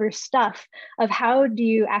supremely clever stuff of how do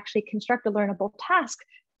you actually construct a learnable task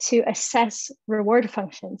to assess reward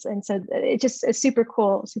functions. And so it's just a super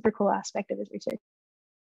cool aspect of his research.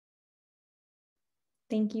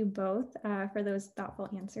 Thank you both for those thoughtful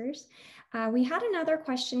answers. We had another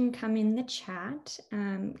question come in the chat,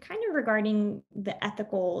 kind of regarding the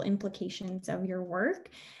ethical implications of your work.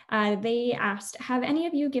 They asked, have any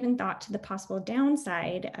of you given thought to the possible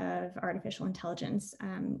downside of artificial intelligence,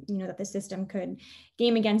 that the system could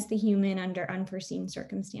game against the human under unforeseen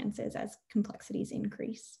circumstances as complexities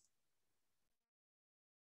increase?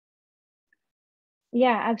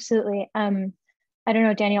 Yeah, absolutely. I don't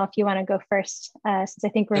know, Daniel, if you want to go first, since I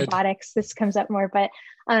think robotics, this comes up more, but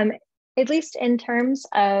at least in terms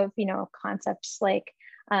of, concepts like,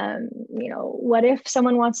 what if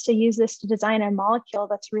someone wants to use this to design a molecule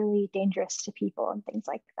that's really dangerous to people and things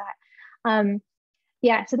like that.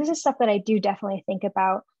 Yeah, so this is stuff that I do definitely think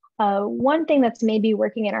about. One thing that's maybe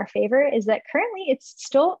working in our favor is that currently it's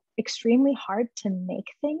still extremely hard to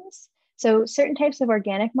make things. So certain types of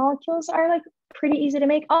organic molecules are like pretty easy to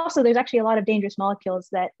make. Also, there's actually a lot of dangerous molecules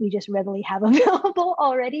that we just readily have available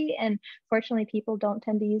already. And fortunately, people don't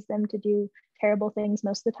tend to use them to do terrible things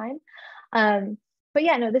most of the time. But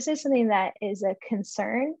yeah, no, this is something that is a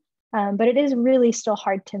concern, but it is really still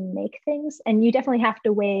hard to make things. And you definitely have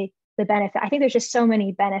to weigh the benefit. I think there's just so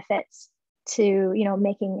many benefits to,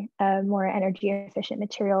 making more energy efficient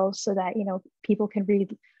materials so that, people can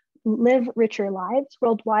live richer lives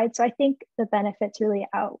worldwide. So I think the benefits really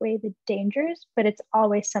outweigh the dangers, but it's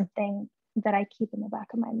always something that I keep in the back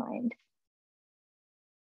of my mind.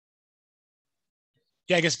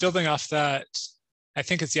 Yeah, I guess building off that, I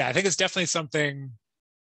think it's definitely something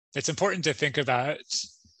that's important to think about.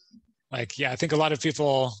 Like, yeah, I think a lot of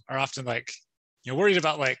people are often like, worried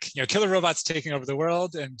about like, killer robots taking over the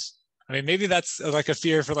world. And I mean, maybe that's like a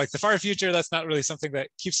fear for like the far future. That's not really something that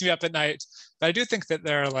keeps me up at night. But I do think that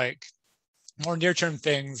there are like more near-term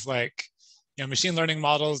things like, machine learning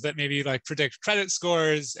models that maybe like predict credit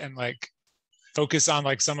scores and like focus on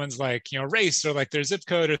like someone's like, race or like their zip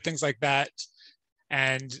code or things like that.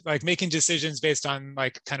 And like making decisions based on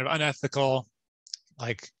like kind of unethical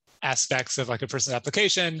like aspects of like a person's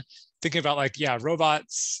application. Thinking about like, yeah,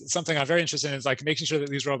 robots, something I'm very interested in is like making sure that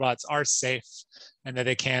these robots are safe and that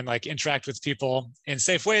they can like interact with people in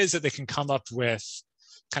safe ways, that they can come up with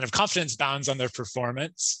kind of confidence bounds on their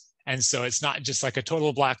performance. And so it's not just like a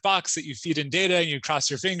total black box that you feed in data and you cross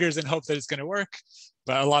your fingers and hope that it's going to work.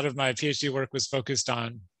 But a lot of my PhD work was focused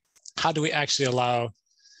on how do we actually allow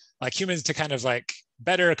like humans to kind of like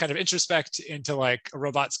better kind of introspect into like a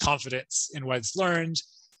robot's confidence in what it's learned.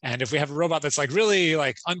 And if we have a robot that's like really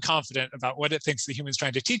like unconfident about what it thinks the human's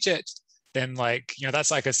trying to teach it, then like,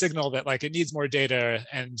 that's like a signal that like it needs more data.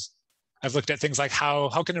 And I've looked at things like how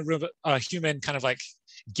can a human kind of like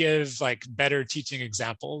give like better teaching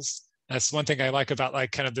examples. That's one thing I like about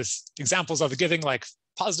like kind of this examples of giving like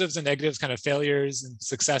positives and negatives, kind of failures and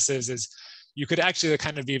successes, is you could actually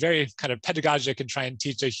kind of be very kind of pedagogic and try and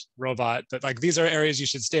teach a robot that like these are areas you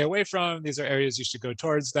should stay away from, these are areas you should go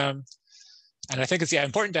towards them. And I think it's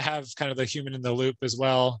important to have kind of the human in the loop as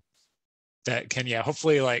well, that can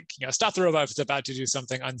hopefully like stop the robot if it's about to do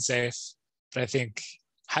something unsafe. But I think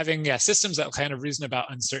having systems that kind of reason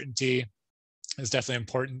about uncertainty is definitely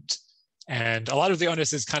important. And a lot of the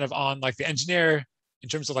onus is kind of on like the engineer in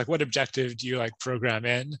terms of like what objective do you like program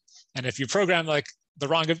in. And if you program like the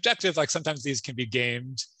wrong objective, like sometimes these can be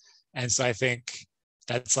gamed. And so I think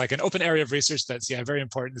that's like an open area of research that's very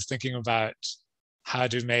important, is thinking about how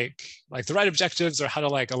to make like the right objectives, or how to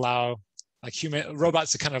like allow like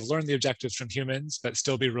robots to kind of learn the objectives from humans, but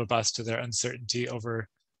still be robust to their uncertainty over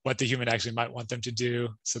what the human actually might want them to do,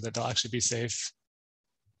 so that they'll actually be safe.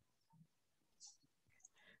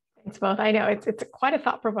 Thanks both. I know it's quite a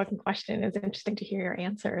thought-provoking question. It's interesting to hear your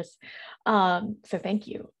answers. So thank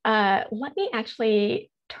you. Let me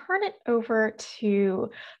actually turn it over to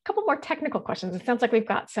a couple more technical questions. It sounds like we've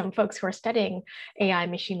got some folks who are studying AI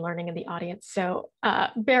machine learning in the audience. So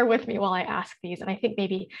bear with me while I ask these. And I think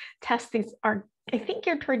maybe Tess, these are, I think,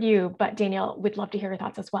 geared toward you, but Daniel, we'd love to hear your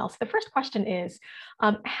thoughts as well. So the first question is,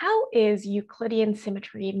 how is Euclidean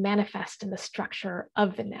symmetry manifest in the structure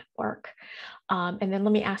of the network? And then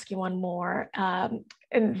let me ask you one more.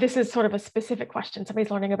 And this is sort of a specific question.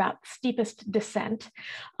 Somebody's learning about steepest descent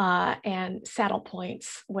and saddle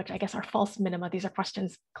points, which I guess are false minima. These are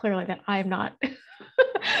questions clearly that I'm not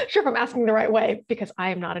sure if I'm asking the right way, because I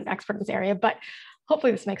am not an expert in this area, but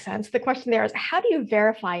hopefully this makes sense. The question there is, how do you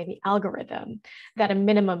verify in the algorithm that a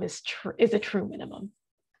minimum is a true minimum?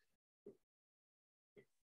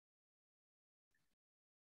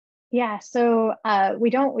 Yeah, so we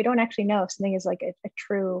don't actually know if something is like a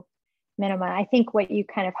true minima. I think what you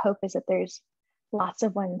kind of hope is that there's lots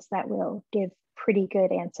of ones that will give pretty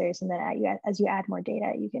good answers, and then as you add more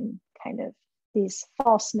data, you can kind of, these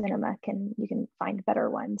false minima you can find better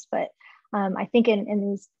ones. But I think in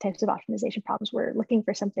these types of optimization problems, we're looking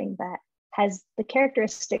for something that has the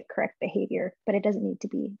characteristic correct behavior, but it doesn't need to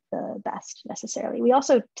be the best necessarily. We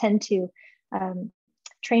also tend to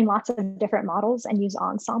train lots of different models and use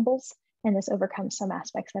ensembles, and this overcomes some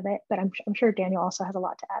aspects of it, but I'm sure Daniel also has a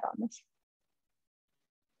lot to add on this.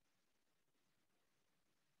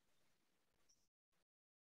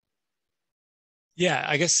 Yeah,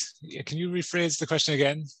 I guess, can you rephrase the question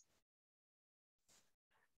again?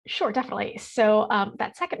 Sure, definitely. So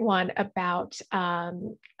that second one about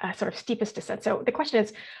sort of steepest descent. So the question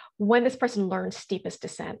is, when this person learned steepest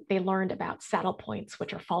descent, they learned about saddle points,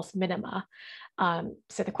 which are false minima.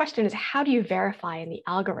 So the question is, how do you verify in the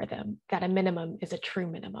algorithm that a minimum is a true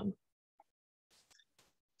minimum?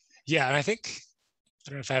 Yeah, and I think,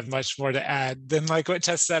 I don't know if I have much more to add than like what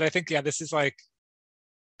Tess said. I think, this is like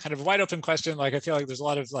kind of a wide open question. Like, I feel like there's a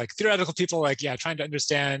lot of like theoretical people like, trying to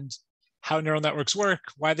understand how neural networks work,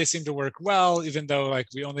 why they seem to work well, even though like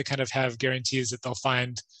we only kind of have guarantees that they'll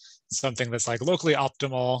find something that's like locally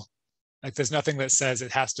optimal. Like there's nothing that says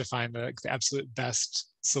it has to find the absolute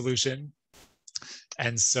best solution.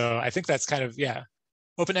 And so I think that's kind of,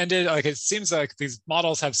 open-ended. Like it seems like these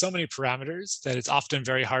models have so many parameters that it's often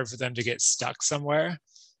very hard for them to get stuck somewhere,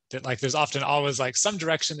 that like there's often always like some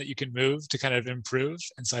direction that you can move to kind of improve.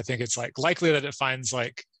 And so I think it's like likely that it finds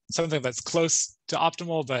like something that's close to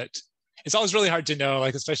optimal, but it's always really hard to know,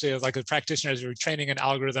 like especially as like a practitioner, as you're training an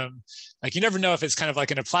algorithm, like you never know if it's kind of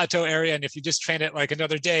like in a plateau area, and if you just train it like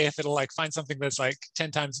another day, if it'll like find something that's like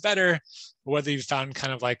 10 times better, or whether you found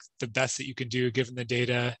kind of like the best that you can do given the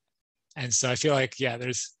data. And so I feel like,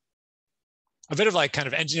 there's a bit of like kind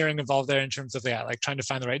of engineering involved there in terms of like trying to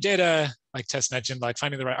find the right data, like Tess mentioned, like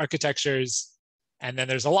finding the right architectures. And then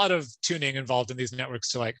there's a lot of tuning involved in these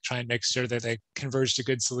networks to like try and make sure that they converge to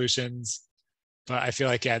good solutions. But I feel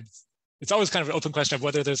like, it's always kind of an open question of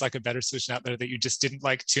whether there's like a better solution out there that you just didn't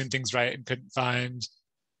like tune things right and couldn't find,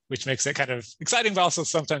 which makes it kind of exciting, but also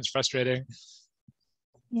sometimes frustrating.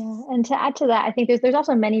 Yeah, and to add to that, I think there's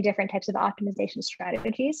also many different types of optimization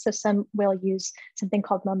strategies. So some will use something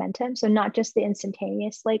called momentum. So not just the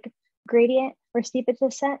instantaneous like gradient or steepest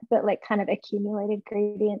descent, but like kind of accumulated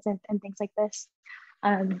gradients and things like this.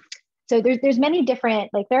 So there's many different,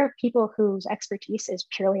 like there are people whose expertise is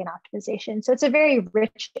purely in optimization. So it's a very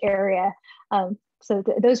rich area. So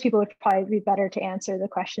those people would probably be better to answer the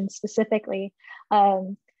question specifically.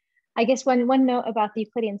 I guess one note about the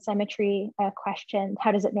Euclidean symmetry question,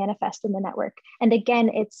 how does it manifest in the network? And again,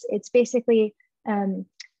 it's basically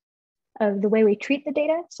of the way we treat the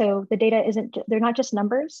data. So the data they're not just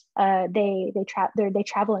numbers. They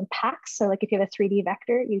travel in packs. So like if you have a 3D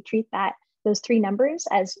vector, you treat those three numbers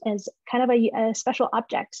as kind of a special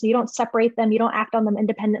object. So you don't separate them, you don't act on them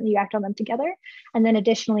independently, you act on them together. And then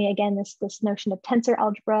additionally, again, this notion of tensor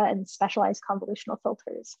algebra and specialized convolutional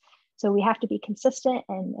filters. So we have to be consistent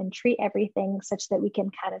and treat everything such that we can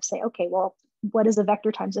kind of say, okay, well, what is a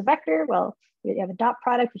vector times a vector? Well, you have a dot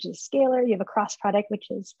product, which is a scalar. You have a cross product, which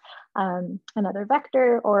is another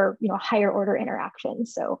vector, or higher order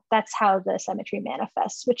interactions. So that's how the symmetry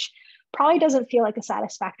manifests, which probably doesn't feel like a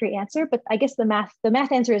satisfactory answer, but I guess the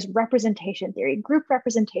math answer is representation theory. Group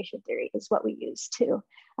representation theory is what we use to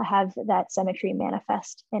have that symmetry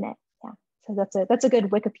manifest in it. Yeah, so that's a good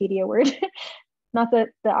Wikipedia word. Not that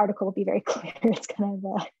the article will be very clear. It's kind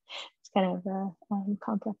of a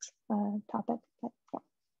complex topic. But, yeah.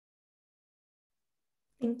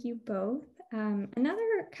 Thank you both.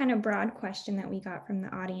 Another kind of broad question that we got from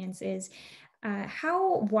the audience is,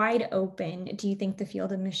 how wide open do you think the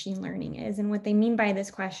field of machine learning is? And what they mean by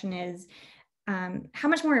this question is, how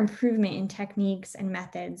much more improvement in techniques and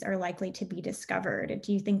methods are likely to be discovered?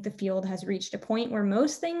 Do you think the field has reached a point where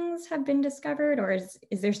most things have been discovered, or is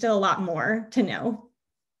there still a lot more to know?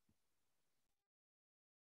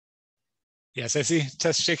 Yes, I see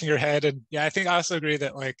Tess shaking her head. And yeah, I think I also agree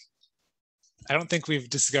that I don't think we've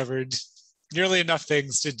discovered nearly enough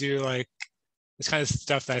things to do this kind of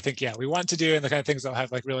stuff that I think, we want to do, and the kind of things that will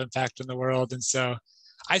have real impact in the world. And so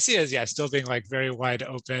I see it as, still being very wide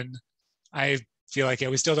open. I feel like,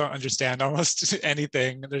 we still don't understand almost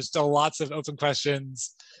anything. There's still lots of open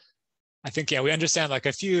questions. I think, we understand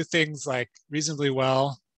a few things reasonably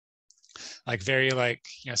well, very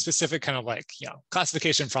specific kind of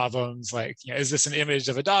classification problems, is this an image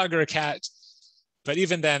of a dog or a cat? But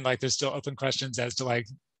even then, there's still open questions as to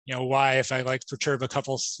why, if I perturb a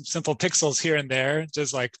couple simple pixels here and there,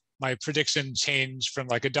 does my prediction change from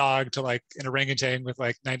a dog to an orangutan with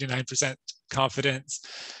 99% confidence?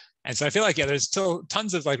 And so I feel there's still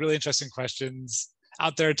tons of really interesting questions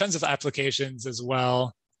out there, tons of applications as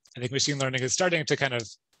well. I think machine learning is starting to kind of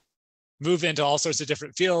move into all sorts of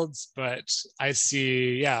different fields, but I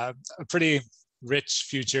see, a pretty rich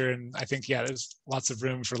future. And I think, there's lots of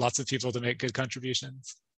room for lots of people to make good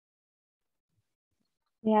contributions.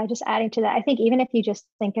 Yeah, just adding to that, I think even if you just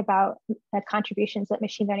think about the contributions that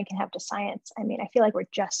machine learning can have to science, I feel like we're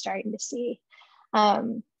just starting to see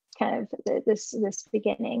kind of this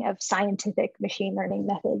beginning of scientific machine learning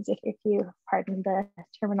methods, if you pardon the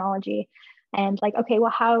terminology. And okay,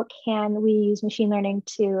 well, how can we use machine learning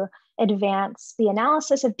to advance the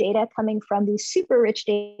analysis of data coming from these super rich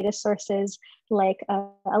data sources like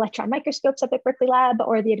electron microscopes up at Berkeley Lab,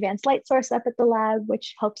 or the advanced light source up at the lab,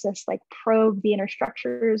 which helps us probe the inner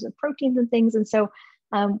structures of proteins and things. And so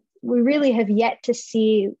we really have yet to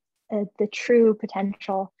see the true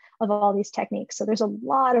potential of all these techniques. So there's a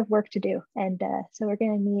lot of work to do. And so we're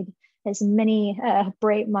going to need as many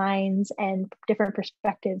bright minds and different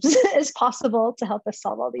perspectives as possible to help us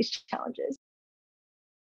solve all these challenges.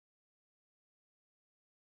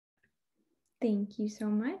 Thank you so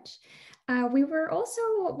much. We were also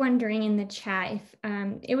wondering in the chat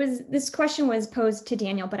if this question was posed to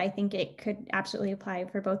Daniel, but I think it could absolutely apply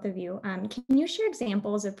for both of you. Can you share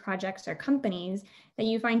examples of projects or companies that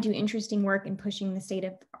you find do interesting work in pushing the state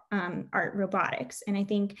of art robotics? And I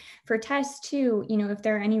think for Tess too, if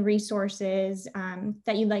there are any resources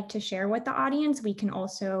that you'd like to share with the audience, we can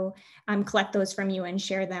also collect those from you and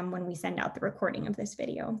share them when we send out the recording of this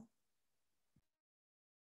video.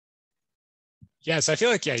 Yes, I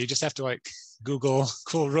feel you just have to Google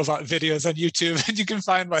cool robot videos on YouTube, and you can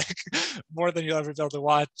find more than you'll ever be able to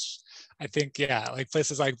watch. I think,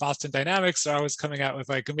 places like Boston Dynamics are always coming out with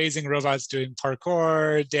amazing robots doing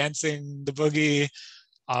parkour, dancing the boogie.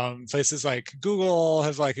 Places like Google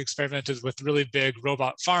have experimented with really big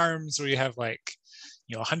robot farms where you have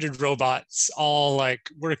 100 robots all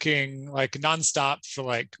working nonstop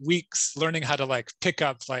for weeks, learning how to pick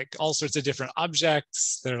up all sorts of different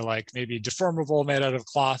objects that are maybe deformable, made out of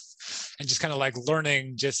cloth, and just kind of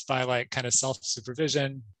learning just by kind of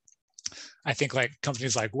self-supervision. I think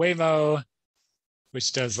companies like Waymo,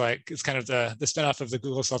 which does it's kind of the spinoff of the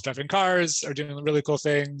Google self-driving cars, are doing really cool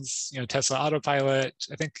things. Tesla Autopilot.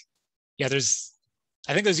 I think there's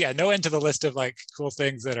no end to the list of cool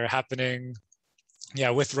things that are happening.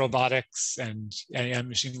 With robotics and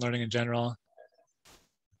machine learning in general.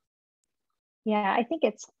 Yeah, I think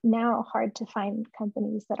it's now hard to find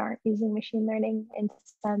companies that aren't using machine learning in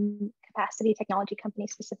some capacity technology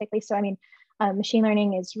companies specifically. So I mean, machine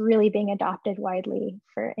learning is really being adopted widely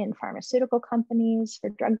in pharmaceutical companies, for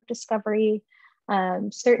drug discovery,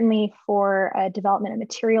 certainly for development of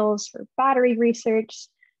materials for battery research.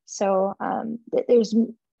 So there's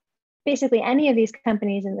basically any of these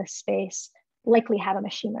companies in this space likely have a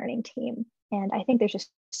machine learning team. And I think there's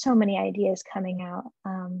just so many ideas coming out,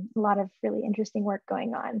 a lot of really interesting work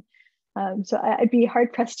going on. So I'd be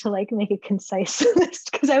hard pressed to like make a concise list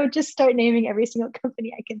because I would just start naming every single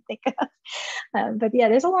company I can think of. But yeah,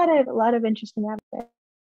 there's a lot of interesting out there.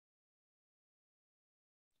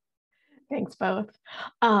 Thanks both.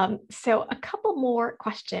 So a couple more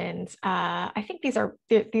questions. I think these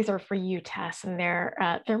are for you, Tess, and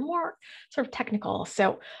they're more sort of technical.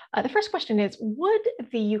 So the first question is: would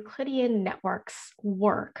the Euclidean networks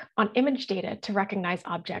work on image data to recognize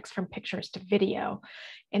objects from pictures to video?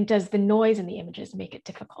 And does the noise in the images make it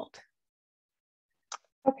difficult?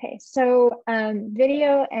 Okay, so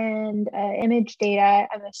video and image data,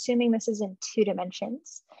 I'm assuming this is in 2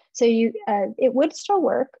 dimensions. So it would still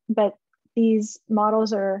work, but these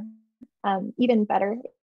models are even better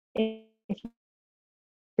if you have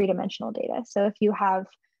 3-dimensional data. So if you have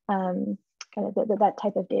kind of that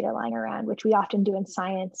type of data lying around, which we often do in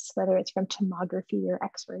science, whether it's from tomography or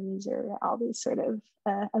X-rays or all these sort of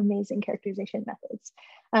amazing characterization methods.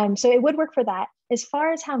 So it would work for that. As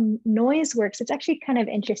far as how noise works, it's actually kind of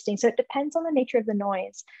interesting. So it depends on the nature of the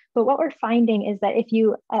noise. But what we're finding is that if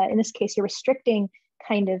you, in this case, you're restricting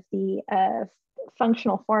kind of the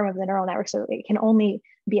functional form of the neural network, so it can only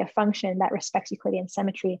be a function that respects Euclidean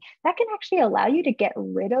symmetry, that can actually allow you to get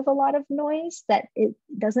rid of a lot of noise that it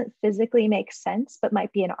doesn't physically make sense, but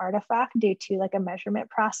might be an artifact due to like a measurement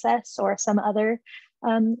process or some other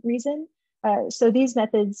reason. So these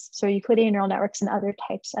methods, so Euclidean neural networks and other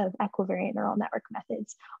types of equivariant neural network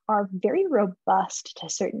methods, are very robust to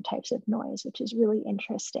certain types of noise, which is really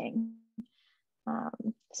interesting.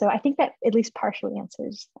 So I think that at least partially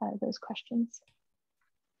answers those questions.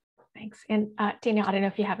 Thanks. And Daniel, I don't know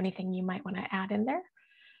if you have anything you might want to add in there.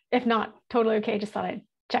 If not, totally okay. Just thought I'd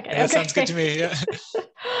check it. Yeah, okay. Sounds good to me. Yeah.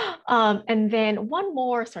 And then one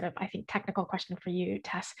more sort of, I think, technical question for you,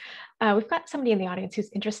 Tess. We've got somebody in the audience who's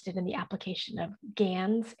interested in the application of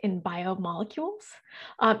GANs in biomolecules.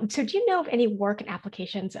 So do you know of any work and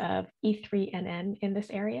applications of E3NN in this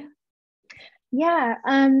area? Yeah.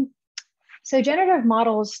 So generative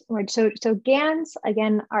models, so GANs,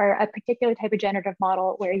 again, are a particular type of generative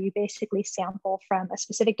model where you basically sample from a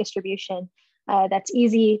specific distribution that's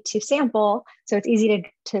easy to sample. So it's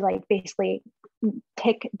easy to like basically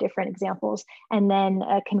pick different examples and then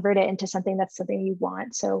convert it into something that's something you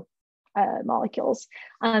want. So molecules.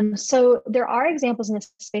 So there are examples in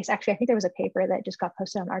this space. Actually, I think there was a paper that just got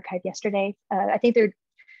posted on arXiv yesterday. I think they're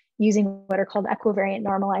using what are called equivariant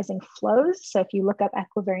normalizing flows. So if you look up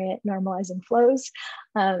equivariant normalizing flows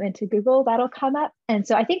into Google, that'll come up. And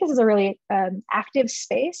so I think this is a really active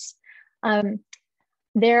space.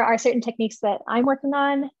 There are certain techniques that I'm working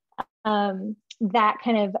on that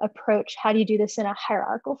kind of approach, how do you do this in a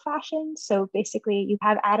hierarchical fashion? So basically you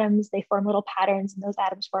have atoms, they form little patterns, and those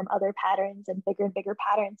atoms form other patterns and bigger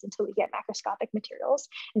patterns until we get macroscopic materials.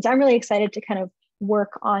 And so I'm really excited to kind of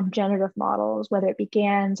work on generative models, whether it be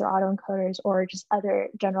GANs or autoencoders or just other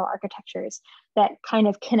general architectures that kind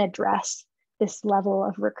of can address this level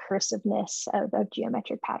of recursiveness of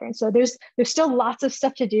geometric patterns. So there's still lots of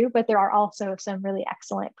stuff to do, but there are also some really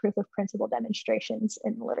excellent proof of principle demonstrations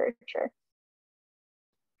in the literature.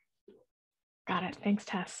 Got it. Thanks,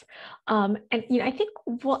 Tess. And I think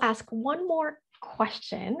we'll ask one more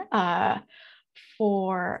question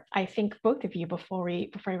for, I think, both of you before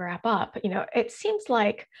we wrap up. It seems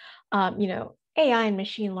like AI and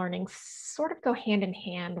machine learning sort of go hand in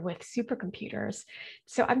hand with supercomputers.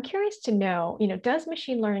 So I'm curious to know, does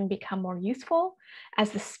machine learning become more useful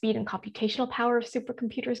as the speed and computational power of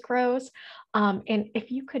supercomputers grows? And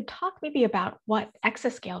if you could talk maybe about what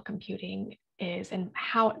exascale computing is and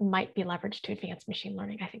how it might be leveraged to advance machine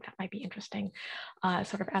learning, I think that might be interesting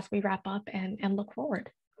sort of as we wrap up and look forward.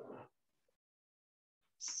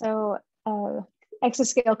 So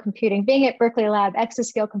exascale computing, being at Berkeley Lab,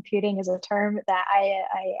 exascale computing is a term that I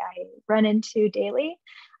run into daily.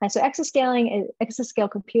 And so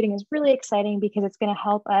exascale computing is really exciting because it's going to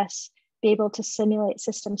help us be able to simulate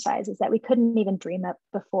system sizes that we couldn't even dream up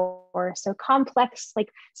before. So complex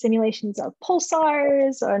like simulations of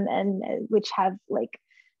pulsars and which have like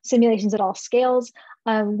simulations at all scales.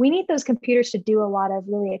 We need those computers to do a lot of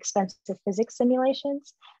really expensive physics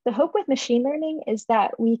simulations. The hope with machine learning is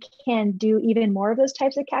that we can do even more of those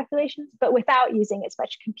types of calculations, but without using as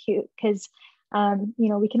much compute, because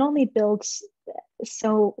we can only build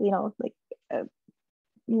so, like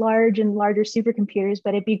large and larger supercomputers,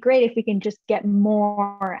 but it'd be great if we can just get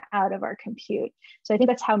more out of our compute. So I think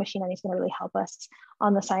that's how machine learning is going to really help us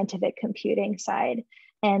on the scientific computing side.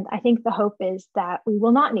 And I think the hope is that we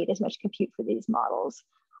will not need as much compute for these models.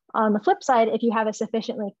 On the flip side, if you have a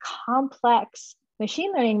sufficiently complex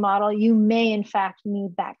machine learning model, you may in fact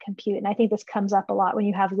need that compute. And I think this comes up a lot when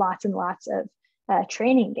you have lots and lots of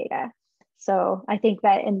training data. So I think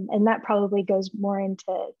that, and that probably goes more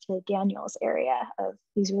into Daniel's area of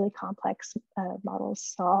these really complex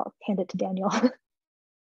models. So I'll hand it to Daniel.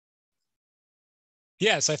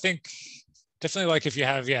 Yes, I think definitely like if you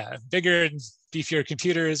have, bigger and beefier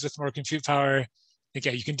computers with more compute power, I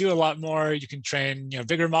think, you can do a lot more. You can train,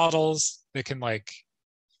 bigger models that can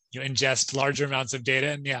ingest larger amounts of data.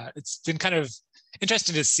 And it's been kind of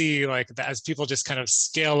interesting to see as people just kind of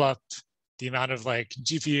scale up the amount of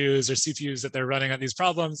GPUs or CPUs that they're running on these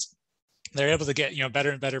problems, they're able to get better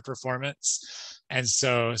and better performance. And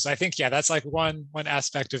so I think that's one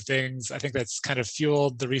aspect of things. I think that's kind of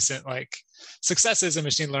fueled the recent successes in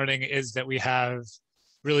machine learning is that we have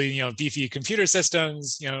really beefy computer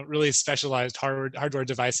systems, really specialized hardware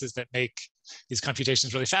devices that make these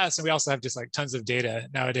computations really fast. And we also have just tons of data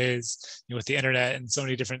nowadays, with the internet and so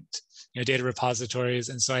many different data repositories.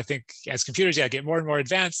 And so I think as computers get more and more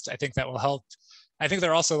advanced, I think that will help. I think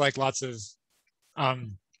there are also lots of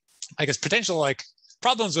I guess potential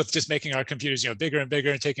problems with just making our computers bigger and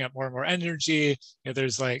bigger and taking up more and more energy.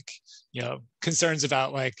 There's concerns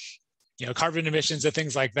about carbon emissions and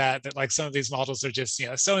things like that, that some of these models are just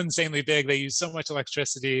so insanely big, they use so much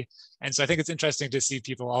electricity. And so I think it's interesting to see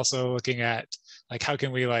people also looking at how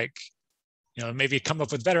can we maybe come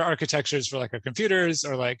up with better architectures for our computers,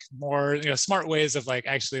 or more smart ways of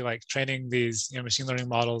actually training these machine learning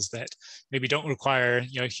models that maybe don't require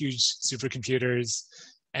huge supercomputers.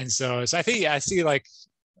 And so I think I see I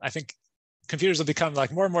think computers will become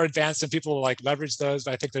more and more advanced and people will leverage those,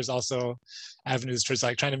 but I think there's also avenues towards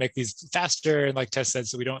trying to make these faster, and Tess said,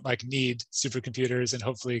 so we don't need supercomputers, and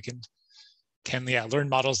hopefully can learn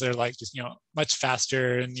models that are just much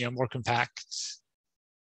faster and more compact.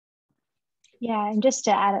 Yeah, and just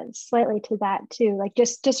to add slightly to that too,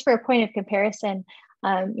 just for a point of comparison,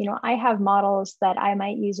 I have models that I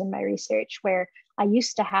might use in my research where I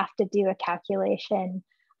used to have to do a calculation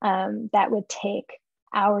that would take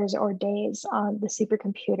hours or days on the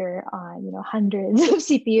supercomputer on hundreds of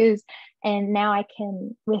CPUs, and now I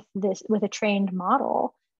can, with a trained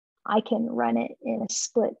model, I can run it in a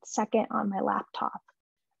split second on my laptop.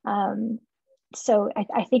 So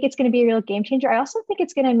I think it's going to be a real game changer. I also think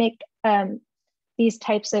it's going to make these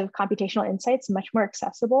types of computational insights much more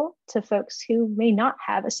accessible to folks who may not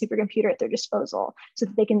have a supercomputer at their disposal, so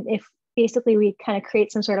that they can, if basically we kind of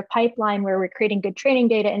create some sort of pipeline where we're creating good training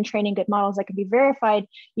data and training good models that can be verified,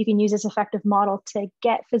 you can use this effective model to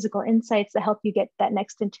get physical insights that help you get that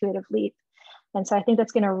next intuitive leap. And so I think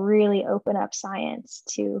that's going to really open up science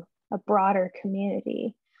to a broader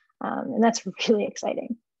community. And that's really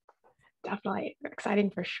exciting. Definitely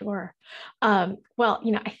exciting for sure. Well,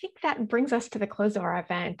 I think that brings us to the close of our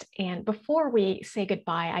event. And before we say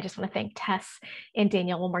goodbye, I just want to thank Tess and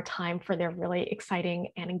Daniel one more time for their really exciting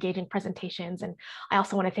and engaging presentations. And I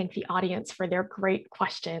also want to thank the audience for their great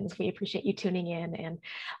questions. We appreciate you tuning in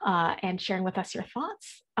and sharing with us your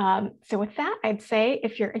thoughts. So with that, I'd say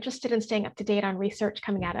if you're interested in staying up to date on research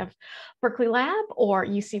coming out of Berkeley Lab or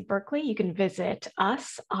UC Berkeley, you can visit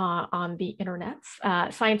us on the internets,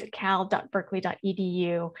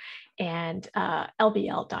 science@cal.berkeley.edu and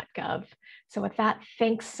lbl.gov. So with that,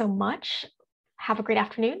 thanks so much. Have a great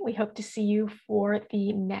afternoon. We hope to see you for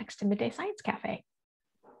the next Midday Science Cafe.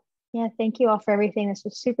 Yeah, thank you all for everything. This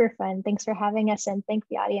was super fun. Thanks for having us, and thank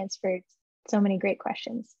the audience for so many great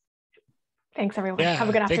questions. Thanks, everyone. Yeah, have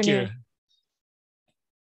a good afternoon. Thank you.